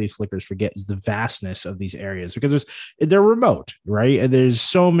that us city slickers forget is the vastness of these areas, because they're remote, right? And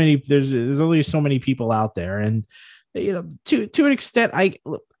there's only so many people out there, and to an extent,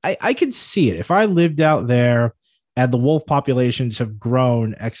 I can see it. If I lived out there and the wolf populations have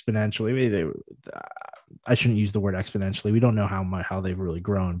grown exponentially, I shouldn't use the word exponentially. We don't know how they've really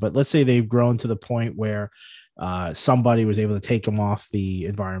grown, but let's say they've grown to the point where somebody was able to take them off the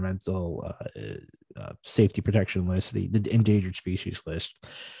environmental safety protection list, the endangered species list.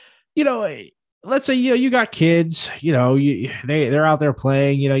 Let's say you got kids. They're out there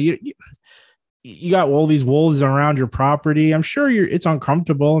playing. You got all these wolves around your property. I'm sure it's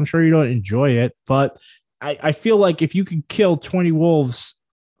uncomfortable. I'm sure you don't enjoy it, but I feel like if you can kill 20 wolves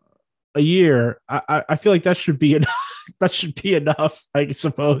a year, I feel like that should be enough. That should be enough, I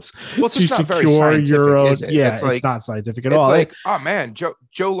suppose. Well, it's just not very scientific, is it? Yeah, it's not scientific at all. It's like, oh man,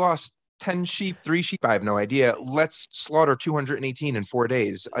 Joe lost 10 sheep, 3 sheep. I have no idea. Let's slaughter 218 in 4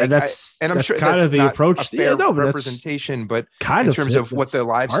 days. I'm sure kind that's of the not approach. A fair representation, but kind in terms of what the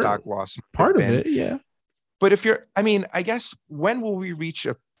livestock loss part of it, yeah. But I guess when will we reach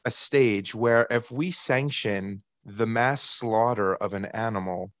a stage where if we sanction the mass slaughter of an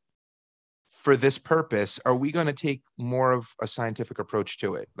animal for this purpose, are we going to take more of a scientific approach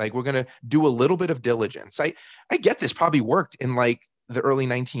to it? Like, we're going to do a little bit of diligence. I get this probably worked in like the early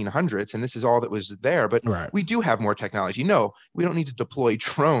 1900s, and this is all that was there, but we do have more technology. No, we don't need to deploy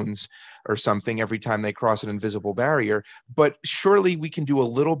drones or something every time they cross an invisible barrier, but surely we can do a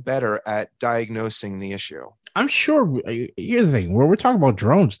little better at diagnosing the issue. I'm sure. Here's the thing: where we're talking about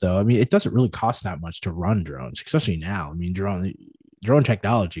drones, though, I mean, it doesn't really cost that much to run drones, especially now. I mean, drone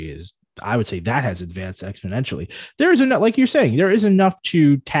technology is, I would say, that has advanced exponentially. There is enough, like you're saying, there is enough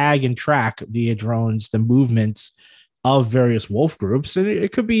to tag and track via drones the movements of various wolf groups, and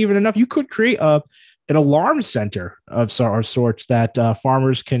it could be even enough. You could create an alarm center of sorts that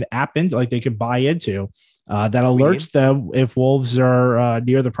farmers can app into, like they could buy into, that alerts them if wolves are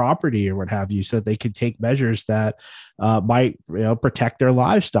near the property or what have you, so that they can take measures that might protect their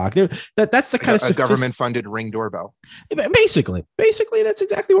livestock. That's the kind of a government-funded Ring doorbell. Basically, that's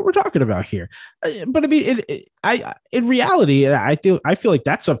exactly what we're talking about here. But I mean, in reality, I feel like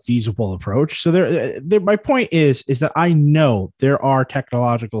that's a feasible approach. So my point is that I know there are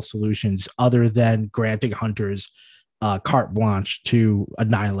technological solutions other than granting hunters carte blanche to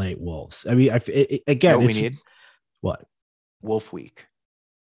annihilate wolves. I mean, we need what? Wolf Week.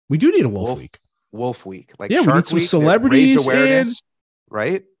 We do need a wolf week. Wolf Week, like Shark we need some Week, celebrities raised awareness,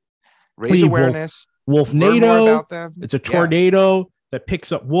 right? Raise awareness. Wolfnado. About them. It's a tornado that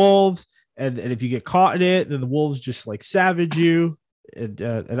picks up wolves, and if you get caught in it, then the wolves just like savage you. And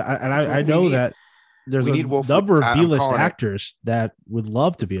I know that there's a number of B-list actors that would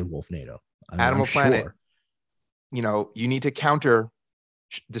love to be in Wolfnado. Animal Planet. Sure. You need to counter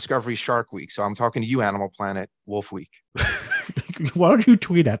Discovery Shark Week. So I'm talking to you, Animal Planet, Wolf Week. Why don't you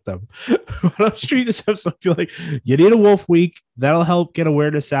tweet at them? Why don't you tweet this episode? Feel like you need a Wolf Week. That'll help get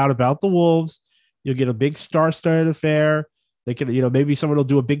awareness out about the wolves. You'll get a big star-studded affair. They could, maybe someone will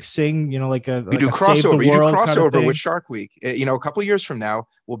do a big sing, like a we do crossover. You do crossover kind of with Shark Week. A couple of years from now,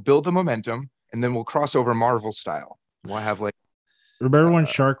 we'll build the momentum, and then we'll cross over Marvel style. We'll have remember when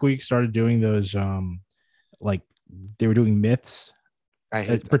Shark Week started doing those, they were doing myths. I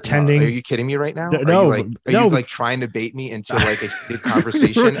hate pretending. No, are you kidding me right now? No, are you trying to bait me into like a big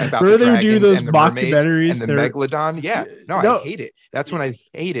conversation about the dragons and the mermaids and the megalodon? Yeah, no, I hate it. That's when I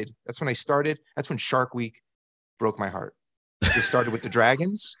hated. That's when I started. That's when Shark Week broke my heart. They started with the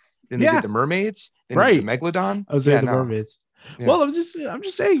dragons, then they did the mermaids, then they did the megalodon. I was saying the mermaids. Yeah. Well, I'm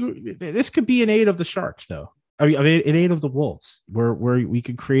just saying this could be an aid of the sharks, though. I mean, an aid of the wolves, where we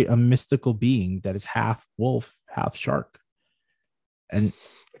could create a mystical being that is half wolf, half shark. And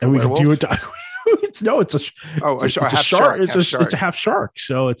we can do it. It's a shark. It's a half shark.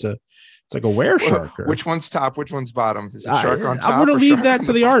 So it's like a were shark. Which one's top? Which one's bottom? Is it shark on top? I'm going to leave that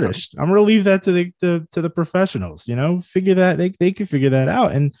to the artist. I'm going to leave that to the professionals. Figure that they can figure that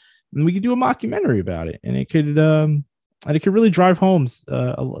out, and we could do a mockumentary about it, and it could really drive home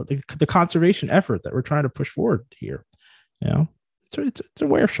the conservation effort that we're trying to push forward here. It's a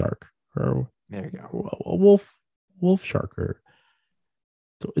were shark, or there you go, a wolf shark, or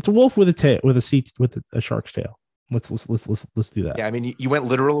it's a wolf with a shark's tail. Let's do that. Yeah, I mean, you went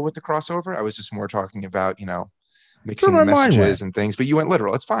literal with the crossover. I was just more talking about mixing the messages and things, but you went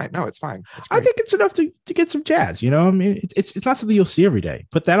literal. It's fine. No, it's fine. I think it's enough to get some jazz. You know, I mean, it's not something you'll see every day.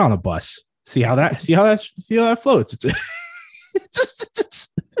 Put that on a bus. See how that floats.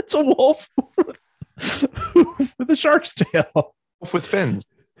 It's a wolf with a shark's tail. Wolf with fins.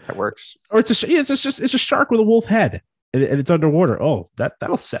 That works. Or it's a shark with a wolf head and it's underwater. Oh,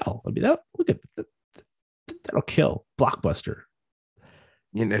 that'll sell. I mean, that'll kill. Blockbuster.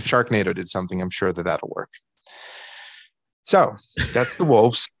 You know, if Sharknado did something, I'm sure that'll work. So that's the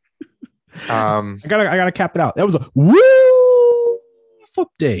wolves. I gotta cap it out. That was a wolf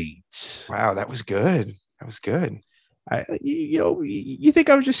update. Wow, that was good. You think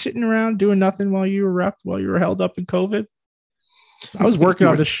I was just sitting around doing nothing while you were held up in COVID? I was working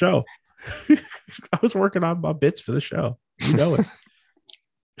on this show. I was working on my bits for the show. You know it.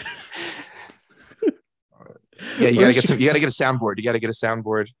 Yeah, you gotta get a soundboard. You gotta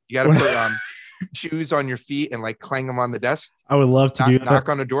put shoes on your feet and like clang them on the desk. I would love to knock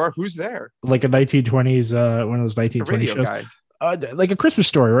on a door. Who's there? Like a 1920s, one of those 1920s shows. Guy. Like A Christmas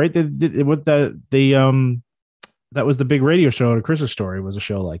Story, right? That was the big radio show. A Christmas Story was a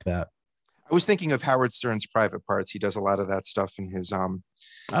show like that. I was thinking of Howard Stern's Private Parts. He does a lot of that stuff in his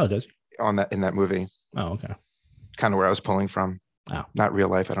does he? In that movie. Oh, okay. Kind of where I was pulling from. Oh. Not real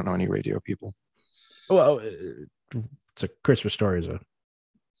life. I don't know any radio people. Well, it's A Christmas Story. It's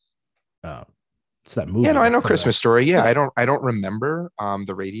that movie. Yeah, no, I know Christmas Story. Yeah, I don't remember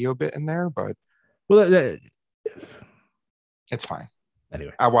the radio bit in there, but it's fine.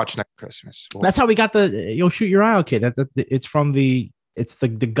 Anyway, I watch next Christmas. That's how we got the "You'll Shoot Your Eye." Okay, it's from the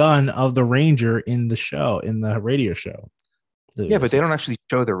gun of the ranger in the radio show. Yeah, but they don't actually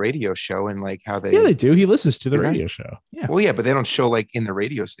show the radio show and like how they. Yeah, they do. He listens to the radio show. Yeah. Well, yeah, but they don't show like in the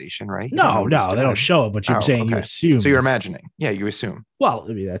radio station, right? No, they don't show it. But you're saying you assume. So you're imagining. Yeah, you assume. Well,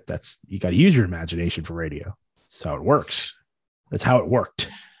 I mean that's you got to use your imagination for radio. That's how it works. That's how it worked.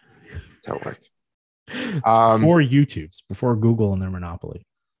 Before YouTube's, before Google and their monopoly.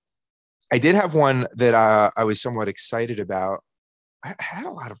 I did have one that I was somewhat excited about. I had a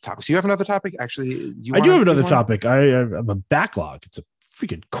lot of topics. You have another topic? Actually, I do have another topic. I have a backlog. It's a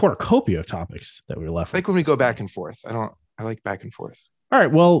freaking cornucopia of topics that we were left with. Like when we go back and forth. I like back and forth. All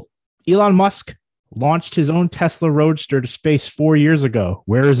right. Well, Elon Musk launched his own Tesla Roadster to space 4 years ago.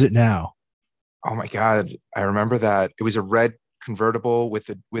 Where is it now? Oh my God. I remember that. It was a red convertible with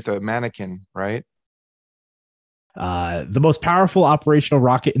a mannequin, right? The most powerful operational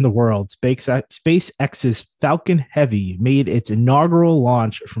rocket in the world, SpaceX's Falcon Heavy, made its inaugural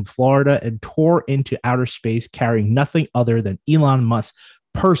launch from Florida and tore into outer space carrying nothing other than Elon Musk's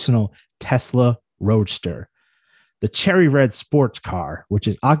personal Tesla Roadster. The cherry red sports car, which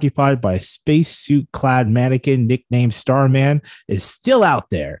is occupied by a spacesuit-clad mannequin nicknamed Starman, is still out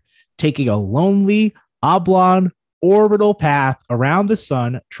there, taking a lonely, oblong orbital path around the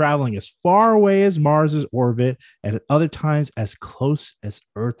sun, traveling as far away as Mars's orbit and at other times as close as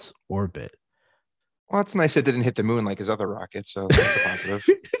Earth's orbit. Well, it's nice it didn't hit the moon like his other rockets, so that's a positive.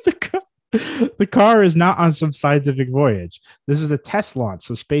 The car is not on some scientific voyage. This is a test launch,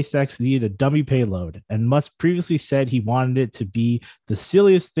 so SpaceX needed a dummy payload, and Musk previously said he wanted it to be the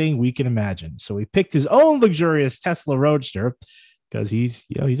silliest thing we can imagine. So he picked his own luxurious Tesla Roadster because he's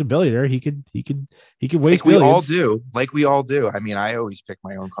a billionaire. He could waste millions. Like we all do. I mean, I always pick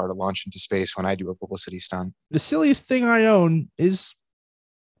my own car to launch into space when I do a publicity stunt. The silliest thing I own is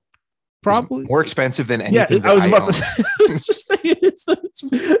probably more expensive than anything. Yeah, I was about to say. It's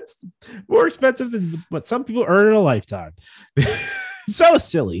more expensive than what some people earn in a lifetime. So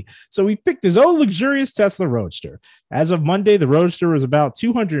silly. So we picked his own luxurious Tesla Roadster. As of Monday, the Roadster was about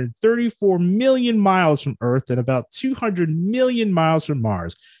 234 million miles from Earth and about 200 million miles from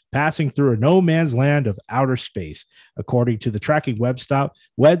Mars, passing through a no man's land of outer space, according to the tracking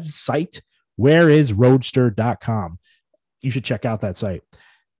website, whereisroadster.com. You should check out that site,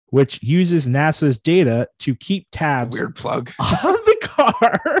 which uses NASA's data to keep tabs weird plug on the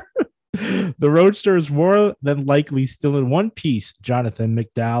car. The Roadster is more than likely still in one piece, Jonathan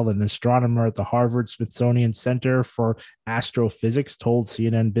McDowell, an astronomer at the Harvard Smithsonian Center for Astrophysics, told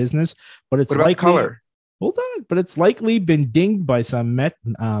CNN Business. But it's likely, color? Hold on, but it's likely been dinged by some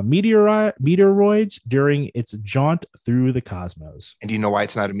meteoroids during its jaunt through the cosmos. And do you know why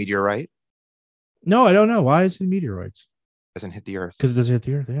it's not a meteorite? No, I don't know. Why is it meteoroids? Doesn't hit the Earth. Because it doesn't hit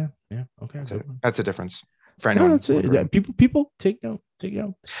the Earth. Yeah. Okay. That's a difference. For anyone. No, that's it. People take note.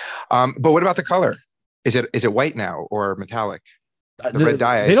 But what about the color? Is it white now or metallic? The red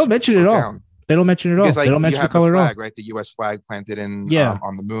dye. They don't mention it at all. They don't mention it at all. They don't mention the color at all. Right, the U.S. flag planted in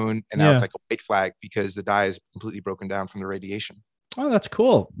on the moon, and now it's like a white flag because the dye is completely broken down from the radiation. Oh, that's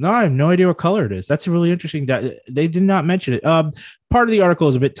cool. No, I have no idea what color it is. That's really interesting. That they did not mention it. Part of the article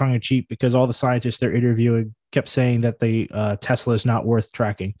is a bit tongue in cheek because all the scientists they're interviewing kept saying that the Tesla is not worth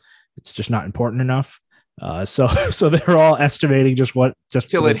tracking. It's just not important enough. So they're all estimating just what just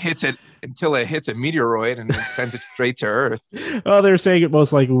for Till it the. hits it until it hits a meteoroid and it sends it straight to Earth. Oh, they were saying it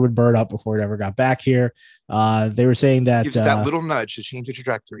most likely would burn up before it ever got back here. They were saying that Gives it that little nudge to change the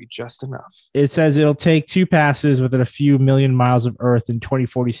trajectory just enough. it says it'll take two passes within a few million miles of Earth in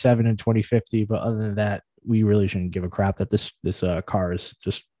 2047 and 2050. But other than that, we really shouldn't give a crap that this car is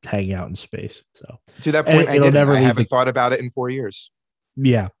just hanging out in space. So To that point, I haven't thought about it in 4 years.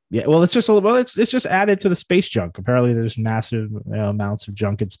 Yeah, yeah. Well, it's just added to the space junk. Apparently, there's massive amounts of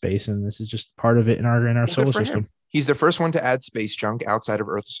junk in space, and this is just part of it in our solar system. He's the first one to add space junk outside of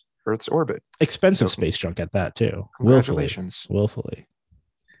Earth's orbit. Expensive space junk at that too. Congratulations, willfully.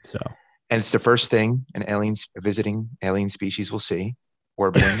 So, and it's the first thing an visiting alien species will see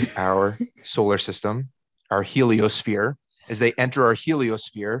orbiting our solar system, our heliosphere. As they enter our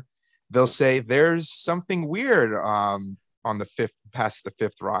heliosphere, they'll say, "There's something weird." On the past the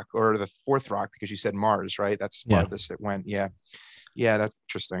fifth rock or the fourth rock, because you said Mars, right? That's farthest it went. Yeah, that's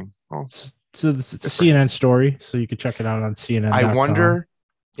interesting. Well, so it's a CNN story, so you can check it out on CNN. I wonder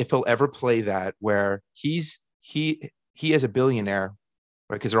if he'll ever play that where he as a billionaire,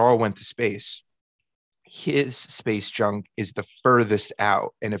 right? Because they all went to space. His space junk is the furthest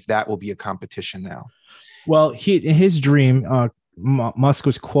out, and if that will be a competition now. Well, his dream, Musk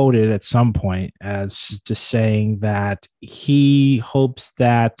was quoted at some point as just saying that he hopes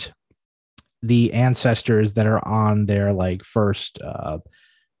that the ancestors that are on their like first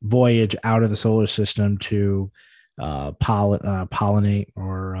voyage out of the solar system to pollinate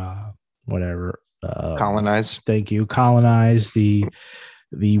or whatever colonize. Thank you. Colonize the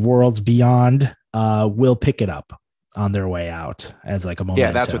worlds beyond will pick it up on their way out as like a memento.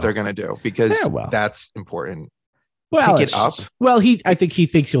 Yeah, that's what they're going to do because that's important. Well, pick it up. Well, I think he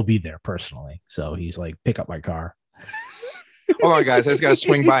thinks he'll be there personally. So he's like, pick up my car. Hold on, guys. I just got to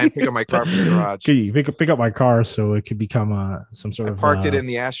swing by and pick up my car from the garage. Can you pick up my car so it could become some sort of. I parked it in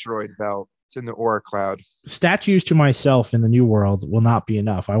the asteroid belt. It's in the Oort cloud. Statues to myself in the new world will not be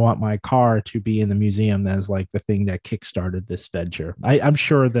enough. I want my car to be in the museum as like the thing that kickstarted this venture. I'm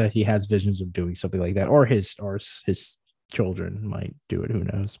sure that he has visions of doing something like that, or his children might do it. Who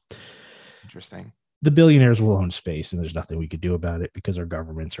knows? Interesting. The billionaires will own space, and there's nothing we could do about it because our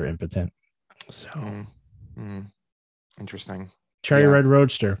governments are impotent. So, interesting. Cherry Red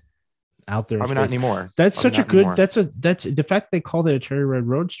Roadster out there. Probably not anymore. That's such a good. That's the fact they called it a Cherry Red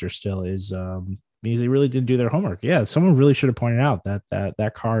Roadster still is means they really didn't do their homework. Yeah, someone really should have pointed out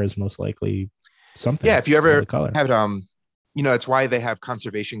that car is most likely something. Yeah, if you ever have it's why they have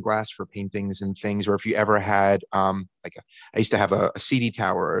conservation glass for paintings and things. Or if you ever had I used to have a CD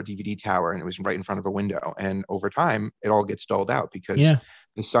tower or a DVD tower, and it was right in front of a window. And over time, it all gets dulled out because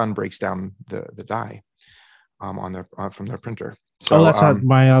the sun breaks down the dye from their printer. So that's not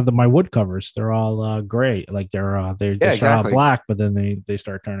my wood covers. They're all gray, like they start out black, but then they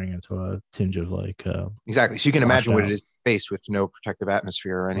start turning into a tinge of like exactly. So you can imagine what it is faced with no protective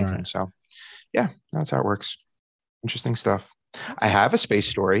atmosphere or anything. Right. So yeah, that's how it works. Interesting stuff. I have a space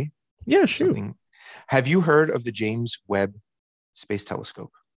story. Yeah, shoot. Have you heard of the James Webb Space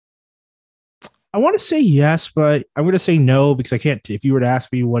Telescope? I want to say yes, but I'm going to say no because I can't. If you were to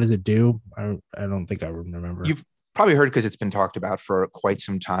ask me what does it do, I don't think I would remember. You've probably heard because it's been talked about for quite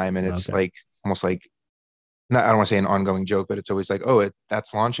some time, and it's like almost like I don't want to say an ongoing joke, but it's always like,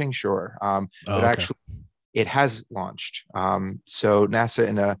 that's launching, sure. But actually, it has launched. So NASA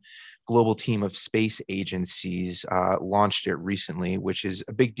and a global team of space agencies launched it recently, which is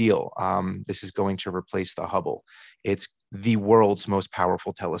a big deal. This is going to replace the Hubble. It's the world's most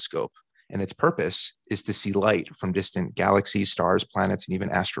powerful telescope, and its purpose is to see light from distant galaxies, stars, planets, and even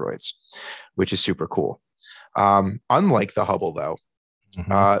asteroids, which is super cool. Unlike the Hubble, though,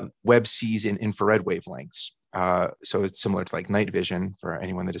 Webb sees in infrared wavelengths. So it's similar to like night vision for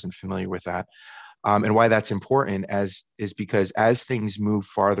anyone that isn't familiar with that. And why that's important is because as things move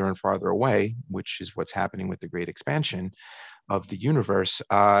farther and farther away, which is what's happening with the great expansion of the universe,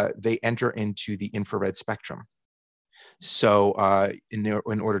 they enter into the infrared spectrum. So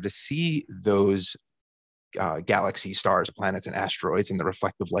in order to see those galaxies, stars, planets, and asteroids and the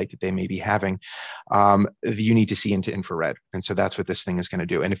reflective light that they may be having, you need to see into infrared. And so that's what this thing is going to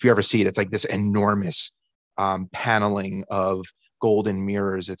do. And if you ever see it, it's like this enormous paneling of golden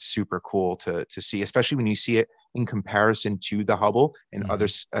mirrors. It's super cool to see, especially when you see it in comparison to the Hubble and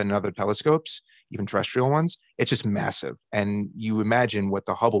other telescopes. even terrestrial ones. It's just massive. And you imagine what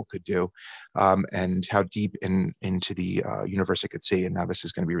the Hubble could do, and how deep into the universe it could see. And now this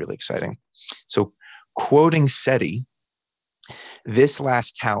is going to be really exciting. So quoting SETI, this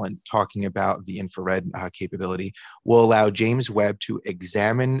last talent, talking about the infrared capability, will allow James Webb to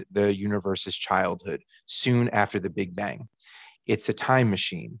examine the universe's childhood soon after the Big Bang. It's a time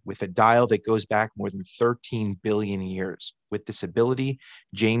machine with a dial that goes back more than 13 billion years. With this ability,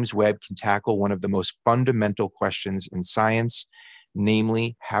 James Webb can tackle one of the most fundamental questions in science,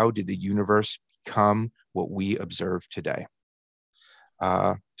 namely, how did the universe become what we observe today?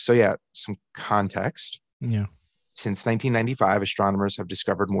 So yeah, some context. Yeah. Since 1995, astronomers have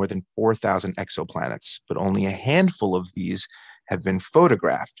discovered more than 4,000 exoplanets, but only a handful of these have been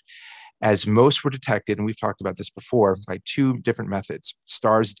photographed, as most were detected, and we've talked about this before, by two different methods: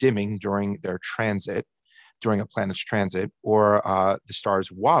 stars dimming during their transit, during a planet's transit, or the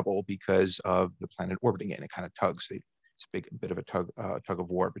stars wobble because of the planet orbiting it, and it kind of tugs. It's a bit of a tug of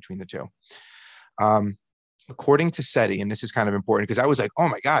war between the two. According to SETI, and this is kind of important because I was like, oh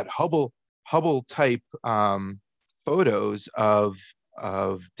my God, Hubble type photos of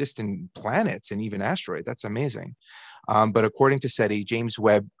distant planets and even asteroids. That's amazing. But according to SETI, James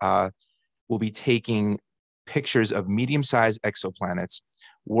Webb will be taking pictures of medium-sized exoplanets,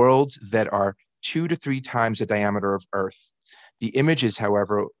 worlds that are 2 to 3 times the diameter of Earth. The images,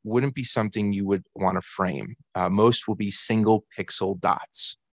 however, wouldn't be something you would want to frame. Most will be single pixel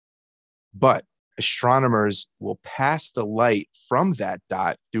dots. But astronomers will pass the light from that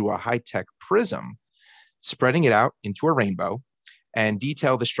dot through a high-tech prism, spreading it out into a rainbow, and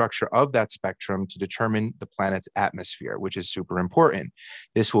detail the structure of that spectrum to determine the planet's atmosphere, which is super important.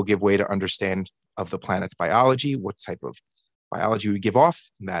 This will give way to understand of the planet's biology, what type of biology would give off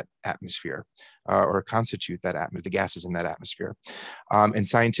that atmosphere, or constitute that atmosphere, the gases in that atmosphere. And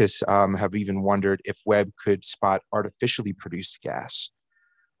scientists have even wondered if Webb could spot artificially produced gas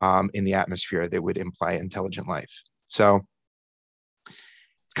in the atmosphere that would imply intelligent life. So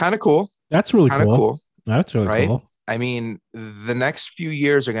it's kind of cool. That's really cool. That's really right? cool. I mean, the next few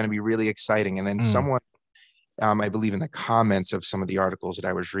years are going to be really exciting. And then someone, I believe in the comments of some of the articles that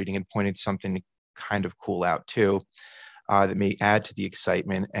I was reading, had pointed something kind of cool out too, that may add to the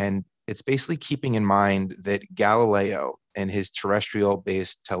excitement. And it's basically keeping in mind that Galileo and his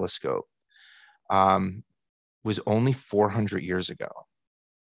terrestrial-based telescope was only 400 years ago.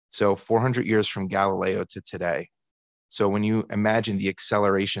 So 400 years from Galileo to today. So when you imagine the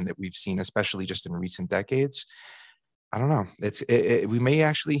acceleration that we've seen, especially just in recent decades, I don't know. We may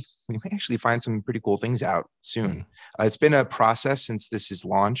actually find some pretty cool things out soon. It's been a process since this is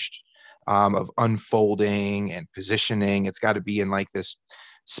launched, of unfolding and positioning. It's got to be in like this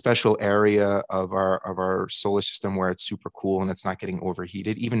special area of our solar system where it's super cool and it's not getting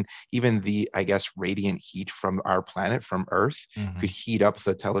overheated. Even the, I guess, radiant heat from our planet, from Earth, could heat up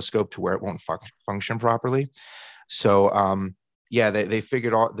the telescope to where it won't function properly. So yeah, they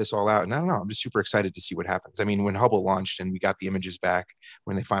figured this all out. And I don't know, I'm just super excited to see what happens. I mean, when Hubble launched and we got the images back,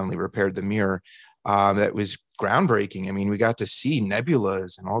 when they finally repaired the mirror, that was groundbreaking. I mean, we got to see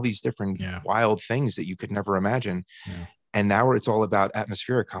nebulas and all these different wild things that you could never imagine. Yeah. And now it's all about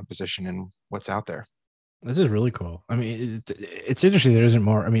atmospheric composition and what's out there. This is really cool. I mean, it's interesting. There isn't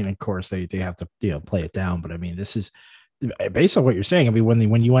more. I mean, of course, they have to play it down. But I mean, this is based on what you're saying. I mean,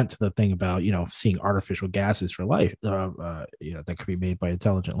 when you went to the thing about seeing artificial gases for life, that could be made by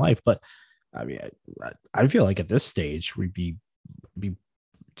intelligent life. But I mean, I feel like at this stage we'd be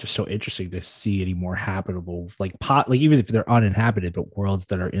just so interesting to see any more habitable, like even if they're uninhabited, but worlds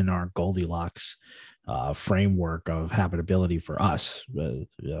that are in our Goldilocks framework of habitability for us.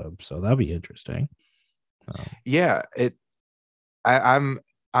 So that'd be interesting. Yeah, I'm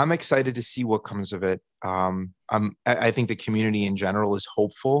excited to see what comes of it. I think the community in general is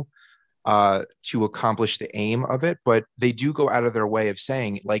hopeful to accomplish the aim of it, but they do go out of their way of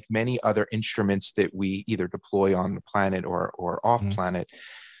saying, like many other instruments that we either deploy on the planet or off planet,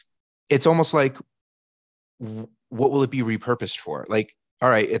 it's almost like, what will it be repurposed for? Like, all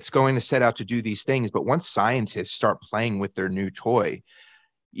right, it's going to set out to do these things, but once scientists start playing with their new toy,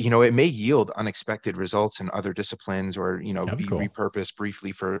 it may yield unexpected results in other disciplines, or, be cool. Repurposed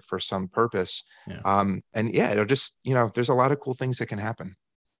briefly for some purpose. Yeah. And yeah, it'll just, there's a lot of cool things that can happen.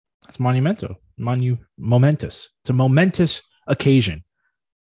 It's monumental, momentous. It's a momentous occasion.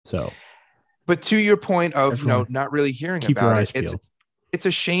 So, but to your point of, not really hearing about it, it's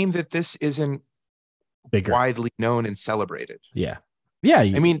a shame that this isn't bigger, widely known and celebrated. Yeah. Yeah.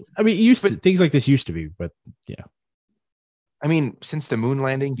 I mean, things like this used to be, but yeah. I mean, since the moon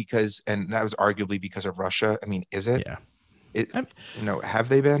landing, and that was arguably because of Russia. I mean, is it? Yeah. Have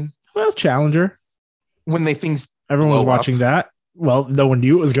they been? Well, Challenger. when things Everyone was blow watching up. that. Well, no one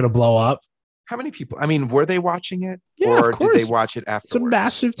knew it was going to blow up. How many people? I mean, were they watching it, Yeah, of or did they course. watch it It's a afterwards?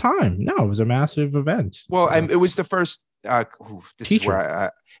 massive time. No, it was a massive event. Well, it was the first. This Teacher. is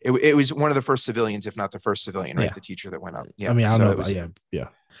where it was one of the first civilians, if not the first civilian, right? Yeah. The teacher that went up. I mean, I don't so know. it was, Yeah.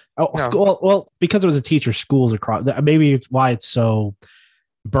 Oh, No. school. Well, because it was a teacher, schools across. Maybe it's why it's so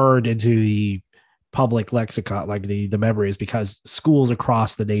burned into the public lexicon, like the memory, is because schools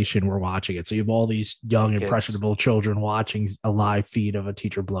across the nation were watching it. So you have all these young, Kids. impressionable children watching a live feed of a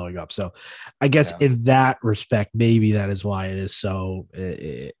teacher blowing up. So I guess Yeah. in that respect, maybe that is why it is so.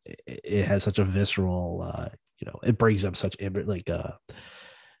 It has such a visceral. It brings up such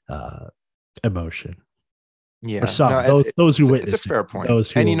emotion. Yeah. Or some No, those who it's witnessed a fair point.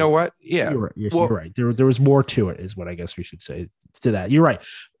 Those who, and you know what? Yeah. You're right. You're right. There was more to it, is what I guess we should say to that. You're right.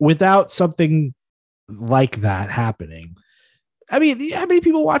 Without something like that happening, I mean, how many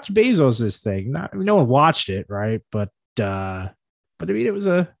people watch Bezos' thing? No one watched it, right? But I mean, it was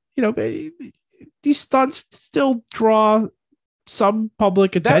these stunts still draw some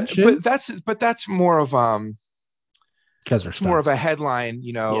public attention. But that's more of because it's more of a headline.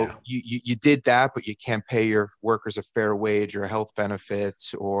 You did that, but you can't pay your workers a fair wage or health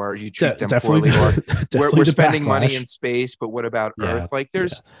benefits, or you treat them poorly, or we're spending money in space, but what about Earth? Like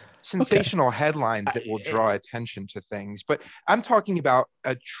there's sensational headlines that will draw attention to things, but I'm talking about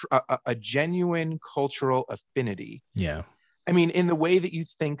a genuine cultural affinity. Yeah. I mean, in the way that you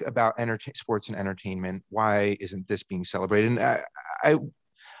think about sports and entertainment, why isn't this being celebrated? And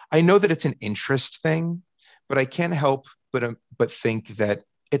I know that it's an interest thing, but I can't help but think that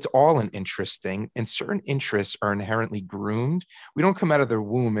it's all an interest thing, and certain interests are inherently groomed. We don't come out of the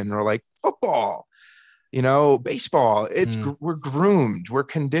womb and we're like football, baseball. We're groomed, we're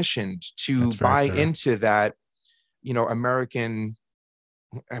conditioned to buy into that, American.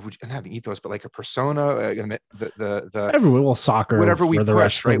 I would not have ethos, but like a persona, the everyone will soccer, whatever we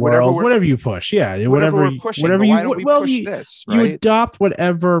push, right? Whatever you push, whatever we're pushing. Whatever why don't we push this? Right? You adopt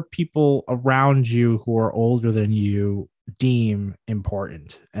whatever people around you who are older than you deem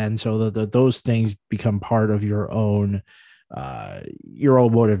important, and so those things become part of your own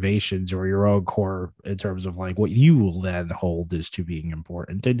motivations or your own core in terms of like what you will then hold as to being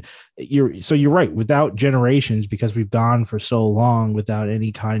important. And you're right, without generations, because we've gone for so long without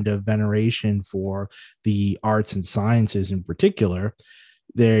any kind of veneration for the arts and sciences in particular.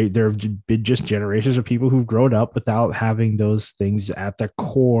 There have been just generations of people who've grown up without having those things at the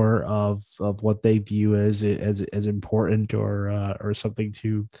core of what they view as important or something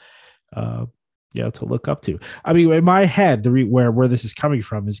to to look up to. I mean, in my head, where this is coming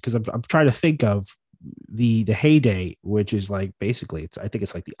from is because I'm trying to think of the heyday, which is like basically I think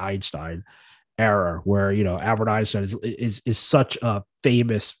it's like the Einstein era, where Albert Einstein is such a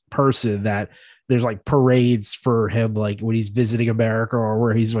famous person that there's like parades for him, like when he's visiting America or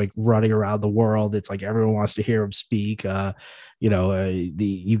where he's like running around the world. It's like everyone wants to hear him speak.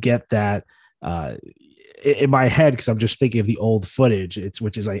 You get that in my head, because I'm just thinking of the old footage. It's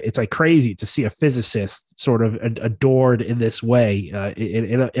like crazy to see a physicist sort of adored in this way,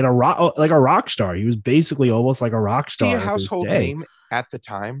 in a rock star. He was basically almost like a rock star. Was he a household name at the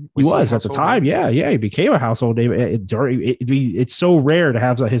time? He was at the time. Yeah. He became a household name. It's so rare to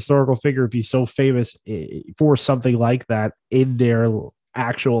have a historical figure be so famous for something like that in their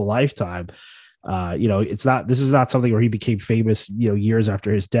actual lifetime. This is not something where he became famous, years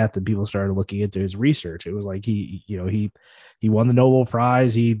after his death and people started looking into his research. It was like he won the Nobel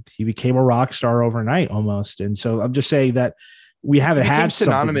Prize. He became a rock star overnight almost. And so I'm just saying that we haven't had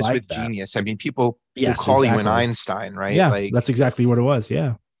synonymous like with that. Genius. I mean, people will call you an Einstein, right? Yeah, that's exactly what it was.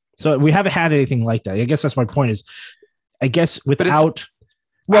 Yeah. So we haven't had anything like that. I guess that's my point is, I guess without,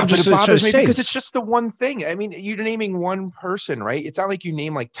 but it bothers me because it's just the one thing. I mean, you're naming one person, right? It's not like you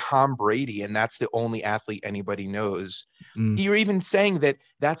name like Tom Brady and that's the only athlete anybody knows. You're even saying that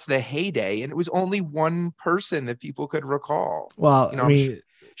that's the heyday, and it was only one person that people could recall. Well, I mean, I'm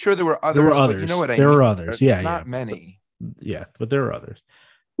sure there were others. But you know what I mean? There were others. Yeah. Not many. Yeah, but there were others.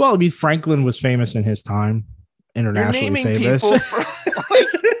 Well, I mean, Franklin was famous in his time, internationally You're naming famous. People for, like,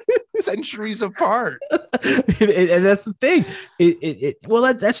 centuries apart. And that's the thing.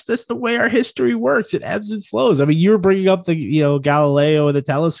 That's the way our history works. It ebbs and flows. I mean, you were bringing up the Galileo and the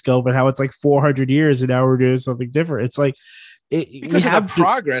telescope and how it's like 400 years and now we're doing something different. It's like because of the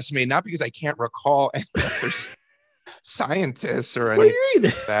progress, not because I can't recall any other scientists or anything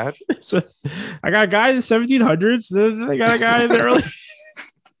like that. So I got a guy in the 1700s. Then I got a guy in the early.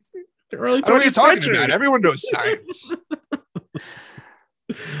 The early 20th what are you talking century. about? Everyone knows science.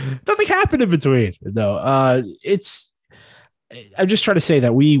 Nothing happened in between. No, I'm just trying to say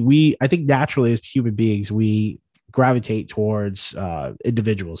that I think naturally as human beings we gravitate towards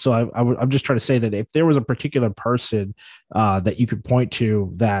individuals. So I'm just trying to say that if there was a particular person that you could point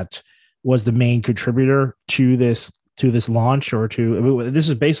to that was the main contributor to this launch, or to, I mean, this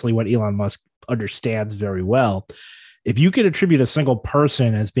is basically what Elon Musk understands very well. If you could attribute a single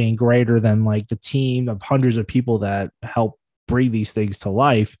person as being greater than like the team of hundreds of people that help bring these things to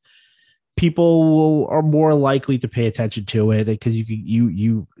life, people are more likely to pay attention to it because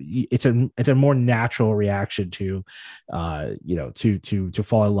it's a more natural reaction to to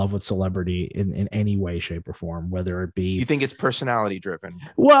fall in love with celebrity in any way, shape, or form, whether it You be, think it's personality driven,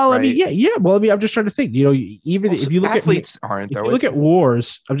 well, I mean, right? yeah, well, I mean, I'm just trying to think, even Well, if you look at, athletes aren't, if though. you look It's at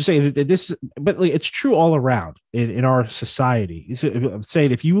wars, I'm just saying that this, but like, it's true all around in our society. So I'm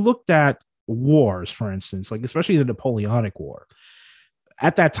saying if you looked at wars, for instance, like especially the Napoleonic War,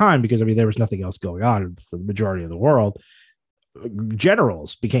 at that time, because I mean there was nothing else going on for the majority of the world,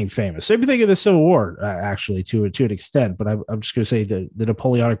 generals became famous. Same thing in the Civil War, actually, to an extent. But I'm just going to say the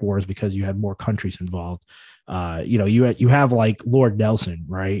Napoleonic Wars, because you had more countries involved. You have like Lord Nelson,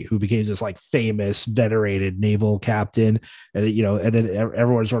 right, who became this like famous, venerated naval captain, and and then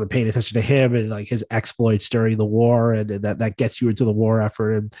everyone sort of paid attention to him and like his exploits during the war, and that gets you into the war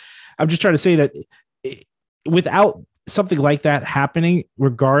effort. And I'm just trying to say that without something like that happening,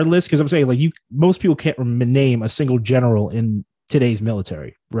 regardless, because I'm saying like most people can't name a single general in today's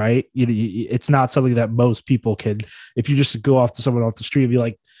military, right? It's not something that most people can. If you just go off to someone off the street and be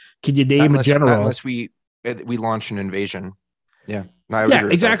like, "Can you name a not general?" unless we launch an invasion. Yeah, no, I would Yeah, agree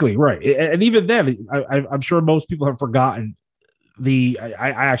with that. exactly, right. And even then, I'm sure most people have forgotten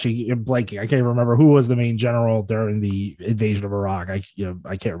I actually am blanking. I can't remember who was the main general during the invasion of Iraq. I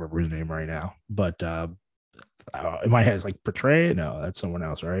can't remember his name right now, but in my head it's like portray. No, that's someone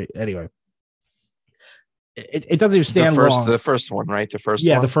else, right? Anyway, it doesn't even stand long. The first one, right? The first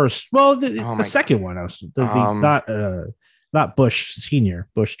Yeah, the one. first. Well, Oh the my second one. I was the God. not Bush Senior,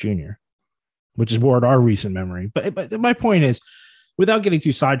 Bush Junior, which is more in our recent memory. But my point is, without getting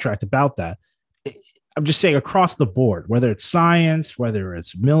too sidetracked about that, I'm just saying across the board, whether it's science, whether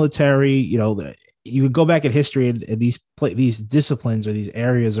it's military, you could go back in history, and these disciplines or these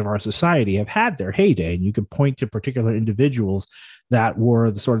areas of our society have had their heyday, and you could point to particular individuals that were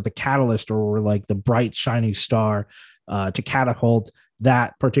the sort of the catalyst, or were like the bright shining star to catapult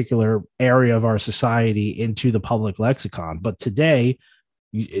that particular area of our society into the public lexicon. But today,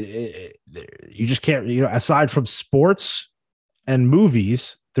 you just can't, aside from sports and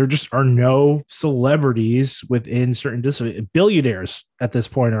movies, there just are no celebrities within certain disciplines. Billionaires at this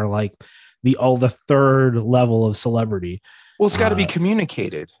point are like the third level of celebrity. Well, it's got to be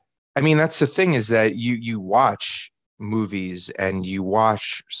communicated. I mean, that's the thing, is that you watch movies and you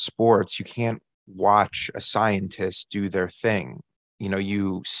watch sports. You can't watch a scientist do their thing.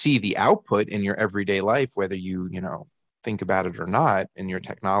 You see the output in your everyday life, whether you think about it or not, in your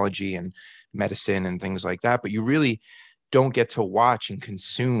technology and medicine and things like that. But you really don't get to watch and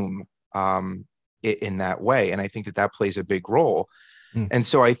consume it in that way. And I think that plays a big role. And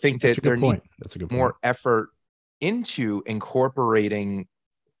so I think That's a that there good needs point. That's a good more point. effort into incorporating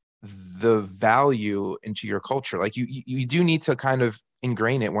the value into your culture. Like you do need to kind of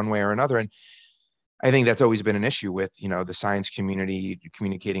ingrain it one way or another. And I think that's always been an issue with, the science community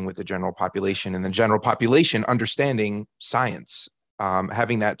communicating with the general population, and the general population understanding science,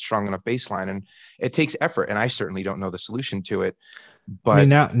 having that strong enough baseline. And it takes effort. And I certainly don't know the solution to it. I mean,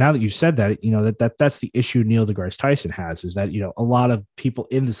 But now that you said that, that's the issue Neil deGrasse Tyson has, is that a lot of people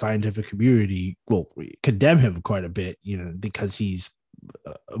in the scientific community will condemn him quite a bit, because he's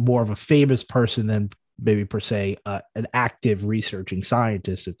more of a famous person than maybe per se an active researching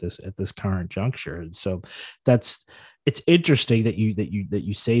scientist at this current juncture. And so it's interesting that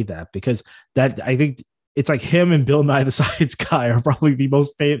you say that, because that, I think it's like him and Bill Nye the Science Guy are probably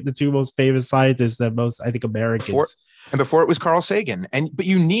the two most famous scientists that most, I think, before Americans. before it was Carl Sagan. But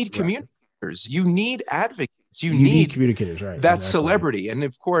you need Right. communicators, you need advocates, you You need need communicators, right? that Exactly. celebrity. And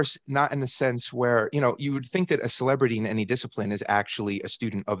of course, not in the sense where, you would think that a celebrity in any discipline is actually a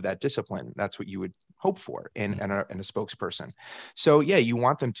student of that discipline. That's what you would hope for in a spokesperson. So yeah, you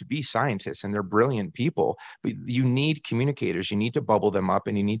want them to be scientists, and they're brilliant people, but you need communicators. You need to bubble them up,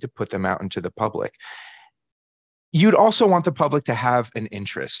 and you need to put them out into the public. You'd also want the public to have an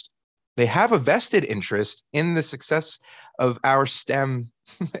interest. They have a vested interest in the success of our STEM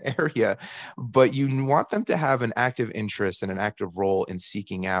area, but you want them to have an active interest and an active role in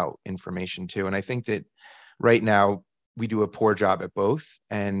seeking out information too. And I think that right now we do a poor job at both.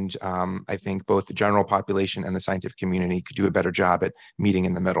 And I think both the general population and the scientific community could do a better job at meeting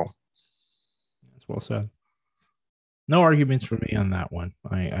in the middle. That's well said. No arguments for me on that one.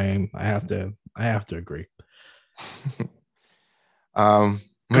 I have to agree. What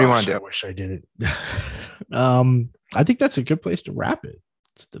do you want Gosh, to I do? wish I did it. I think that's a good place to wrap it.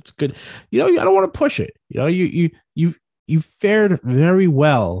 That's good. I don't want to push it. You fared very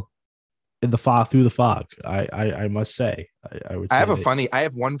well in the fog through the fog. I must say. I would say that. I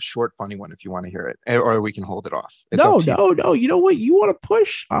have one short funny one if you want to hear it, or we can hold it off. It's up No, to you. no, no. You know what? You want to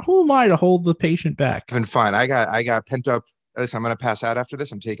push? Who am I to hold the patient back? Having fun. I got pent up. Listen, I'm gonna pass out after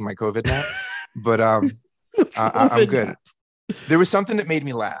this. I'm taking my COVID nap, but I'm good. There was something that made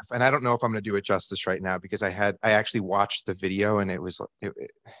me laugh, and I don't know if I'm going to do it justice right now because I actually watched the video and it was not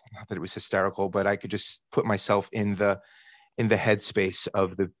that it was hysterical, but I could just put myself in the headspace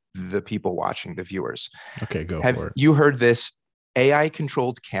of the people watching, the viewers. Okay, go Have for it. you heard this? AI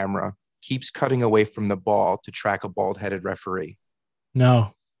controlled camera keeps cutting away from the ball to track a bald headed referee.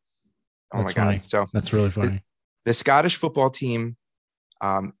 No, Oh that's my God! funny. So That's really the, funny. the Scottish football team,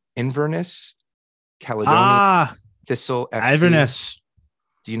 Inverness, Caledonia Ah, Thistle FC. Iverness.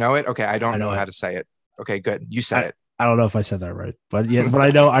 Do you know it? Okay, I I don't know know how it. to say it. Okay, good. You say I, it. I don't know if I said that right, but yeah, but I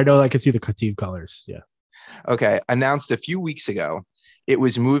know I can see the team colors. Yeah. Okay, announced a few weeks ago, it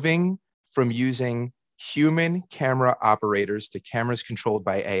was moving from using human camera operators to cameras controlled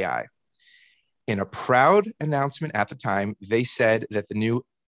by AI. In a proud announcement at the time, they said that the new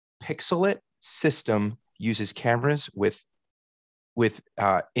Pixelet system uses cameras with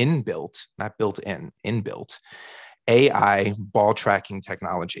inbuilt, not built in, inbuilt AI ball tracking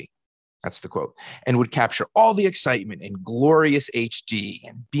technology. That's the quote. And would capture all the excitement in glorious HD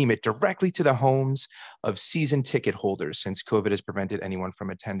and beam it directly to the homes of season ticket holders since COVID has prevented anyone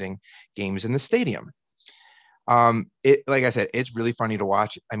from attending games in the stadium. It, like I said, it's really funny to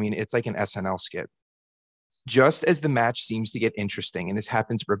watch. I mean, it's like an SNL skit. Just as the match seems to get interesting, and this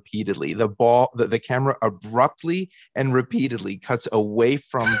happens repeatedly, the camera abruptly and repeatedly cuts away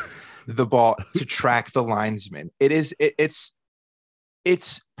from the ball to track the linesman.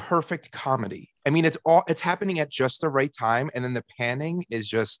 It's perfect comedy. I mean, it's happening at just the right time, and then the panning is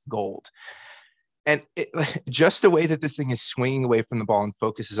just gold. And just the way that this thing is swinging away from the ball and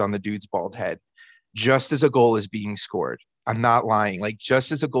focuses on the dude's bald head, just as a goal is being scored. I'm not lying. Like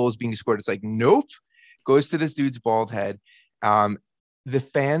just as a goal is being scored, it's like nope, goes to this dude's bald head. Um, the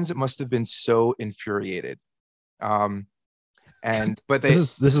fans must have been so infuriated. Um, and but This they,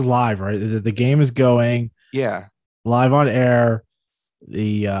 is this is live, right? The game is going yeah, live on air.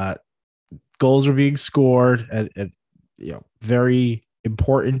 The goals are being scored at very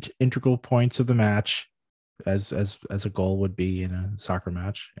important integral points of the match, as a goal would be in a soccer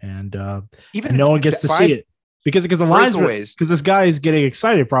match, and even no one gets to see 5 it because the linesman breakaways. because this guy is getting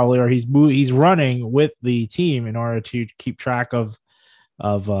excited probably, or he's running with the team in order to keep track of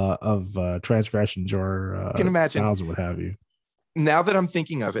transgressions or You can imagine fouls or what have you. now that I'm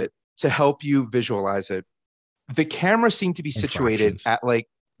thinking of it to help you visualize it. The camera seemed to be situated Infractions. at like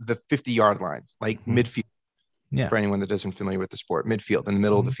the 50-yard line, like Mhm. midfield Yeah. for anyone that isn't familiar with the sport, midfield in the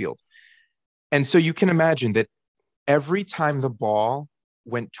middle of the Mhm. field. And so you can imagine that every time the ball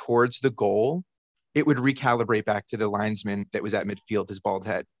went towards the goal, it would recalibrate back to the linesman that was at midfield, his bald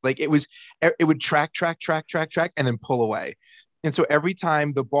head. Like it would track, and then pull away. And so every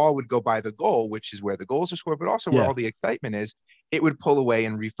time the ball would go by the goal, which is where the goals are scored, but also where Yeah. all the excitement is, it would pull away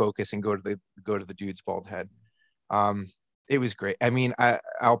and refocus and go to the dude's bald head. Um, it was great. I mean,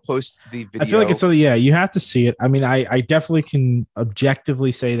 I'll post the I feel like it's video. so. Yeah, you have to see it. I mean, I definitely can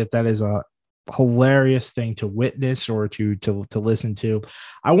objectively say that is a hilarious thing to witness or to listen to.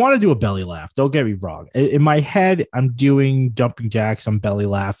 I want to do a belly laugh. Don't get me wrong. In my head, I'm doing jumping jacks. I'm belly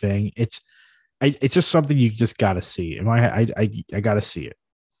laughing. It's just something you just got to see. In my head, I got to see it.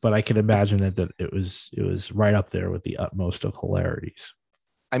 But I can imagine that it was right up there with the utmost of hilarities.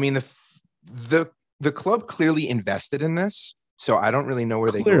 I mean, the club clearly invested in this, so I don't really know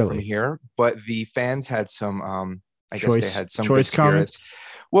where they go from Clearly, here. But the fans had some, I guess they choice had some good choice comments. spirits.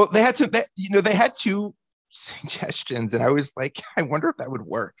 Well, they had some, they had two suggestions, and I was like, I wonder if that would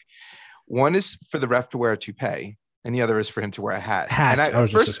work. One is for the ref to wear a toupee, and the other is for him to wear a hat. And Hat. I at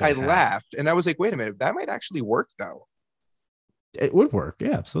was just gonna first say I hat. laughed, and I was like, wait a minute, that might actually work though, It would work.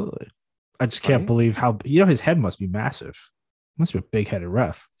 Yeah, absolutely. I just can't right? believe how his head must be massive. Must be a big headed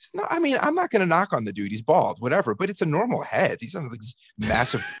ref. No, I mean, I'm not going to knock on the dude. He's bald, whatever, but it's a normal head. He's not like this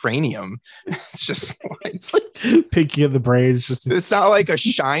massive cranium. It's just like, It's like pinky in the brain. it's not like a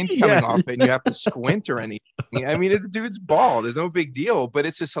shine's coming Yeah. off it and you have to squint or anything. I mean, the dude's bald. There's no big deal, but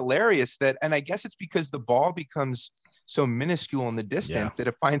it's just hilarious that, and I guess it's because the ball becomes so minuscule in the Yeah. distance that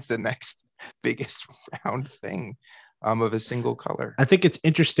it finds the next biggest round thing of a single color. I think it's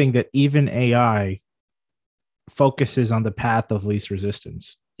interesting that even AI focuses on the path of least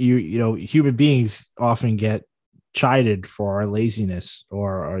resistance. Human beings often get chided for our laziness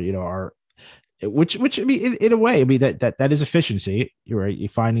or our which I mean, in a way, I mean that is efficiency. You're right. You're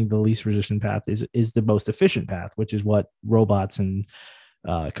finding the least resistant path is the most efficient path, which is what robots and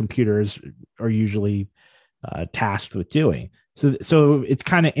computers are usually tasked with doing. So it's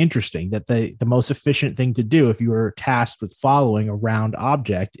kind of interesting that the most efficient thing to do if you were tasked with following a round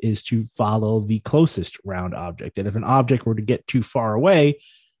object is to follow the closest round object. And if an object were to get too far away,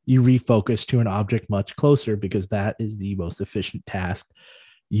 you refocus to an object much closer because that is the most efficient task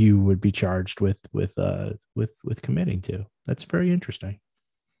you would be charged with committing to. That's very interesting.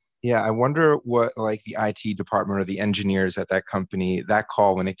 Yeah, I wonder what like the IT department or the engineers at that company, that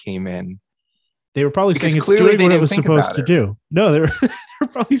call when it came in. They were probably Because saying it's clearly doing they what it didn't was think supposed about to it. do. No, they were, they were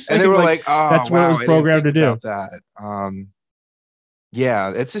probably saying And they were like, like, oh, that's what it wow, was I didn't programmed to think do. about that.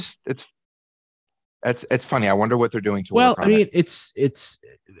 Yeah, it's funny. I wonder what they're doing to Well, work I on it. mean,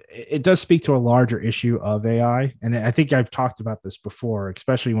 it does speak to a larger issue of AI, and I think I've talked about this before,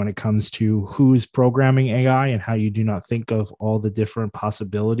 especially when it comes to who's programming AI and how you do not think of all the different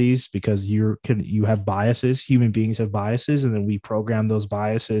possibilities because you have biases. Human beings have biases, and then we program those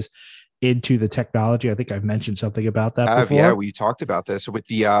biases into the technology. I think I've mentioned something about that before. Yeah, we talked about this with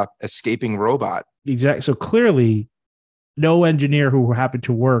the escaping robot. Exactly. So clearly, no engineer who happened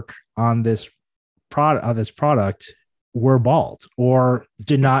to work on this product were bald or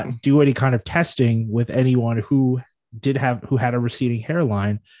did not do any kind of testing with anyone who had a receding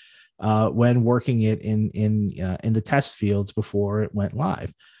hairline when working it in the test fields before it went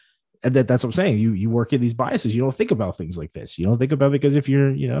live. And that's what I'm saying. You work in these biases. You don't think about things like this. You don't think about it because if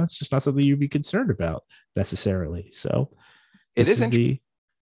you're, it's just not something you'd be concerned about necessarily. So this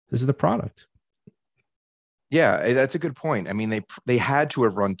is the product. Yeah, that's a good point. I mean, they had to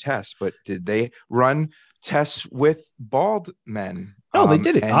have run tests, but did they run tests with bald men? No, they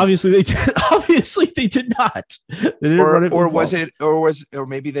didn't. Obviously, they did. Obviously, they did not. They didn't run it. Or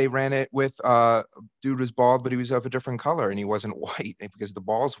maybe they ran it with dude was bald, but he was of a different color and he wasn't white because the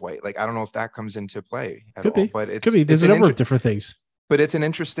ball's white. Like I don't know if that comes into play at all. But it could be. There's a number of different things. But it's an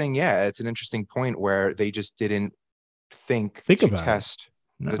interesting point where they just didn't think to test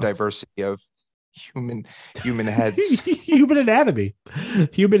the diversity of human heads, human anatomy,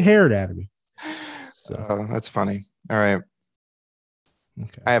 human hair anatomy. So that's funny. All right.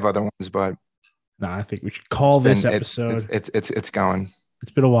 Okay. I have other ones, but no, I think we should call this episode. It's going.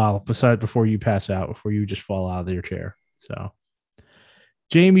 It's been a while. Besides, before you pass out, before you just fall out of your chair. So,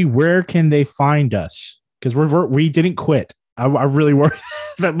 Jamie, where can they find us? Because we didn't quit. I really worry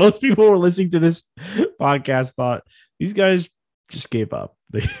that most people who were listening to this podcast thought these guys just gave up.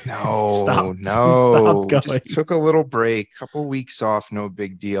 They stopped going. Just took a little break, couple weeks off, no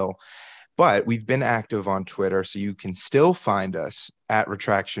big deal. But we've been active on Twitter, so you can still find us at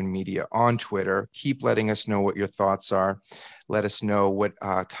Retraction Media on Twitter. Keep letting us know what your thoughts are. Let us know what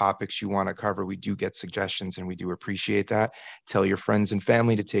topics you want to cover. We do get suggestions, and we do appreciate that. Tell your friends and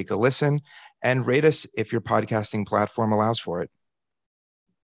family to take a listen, and rate us if your podcasting platform allows for it.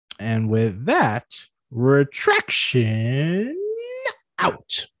 And with that, Retraction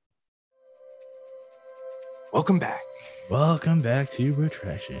out. Welcome back. Welcome back to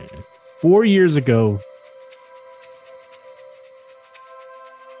Retraction. 4 years ago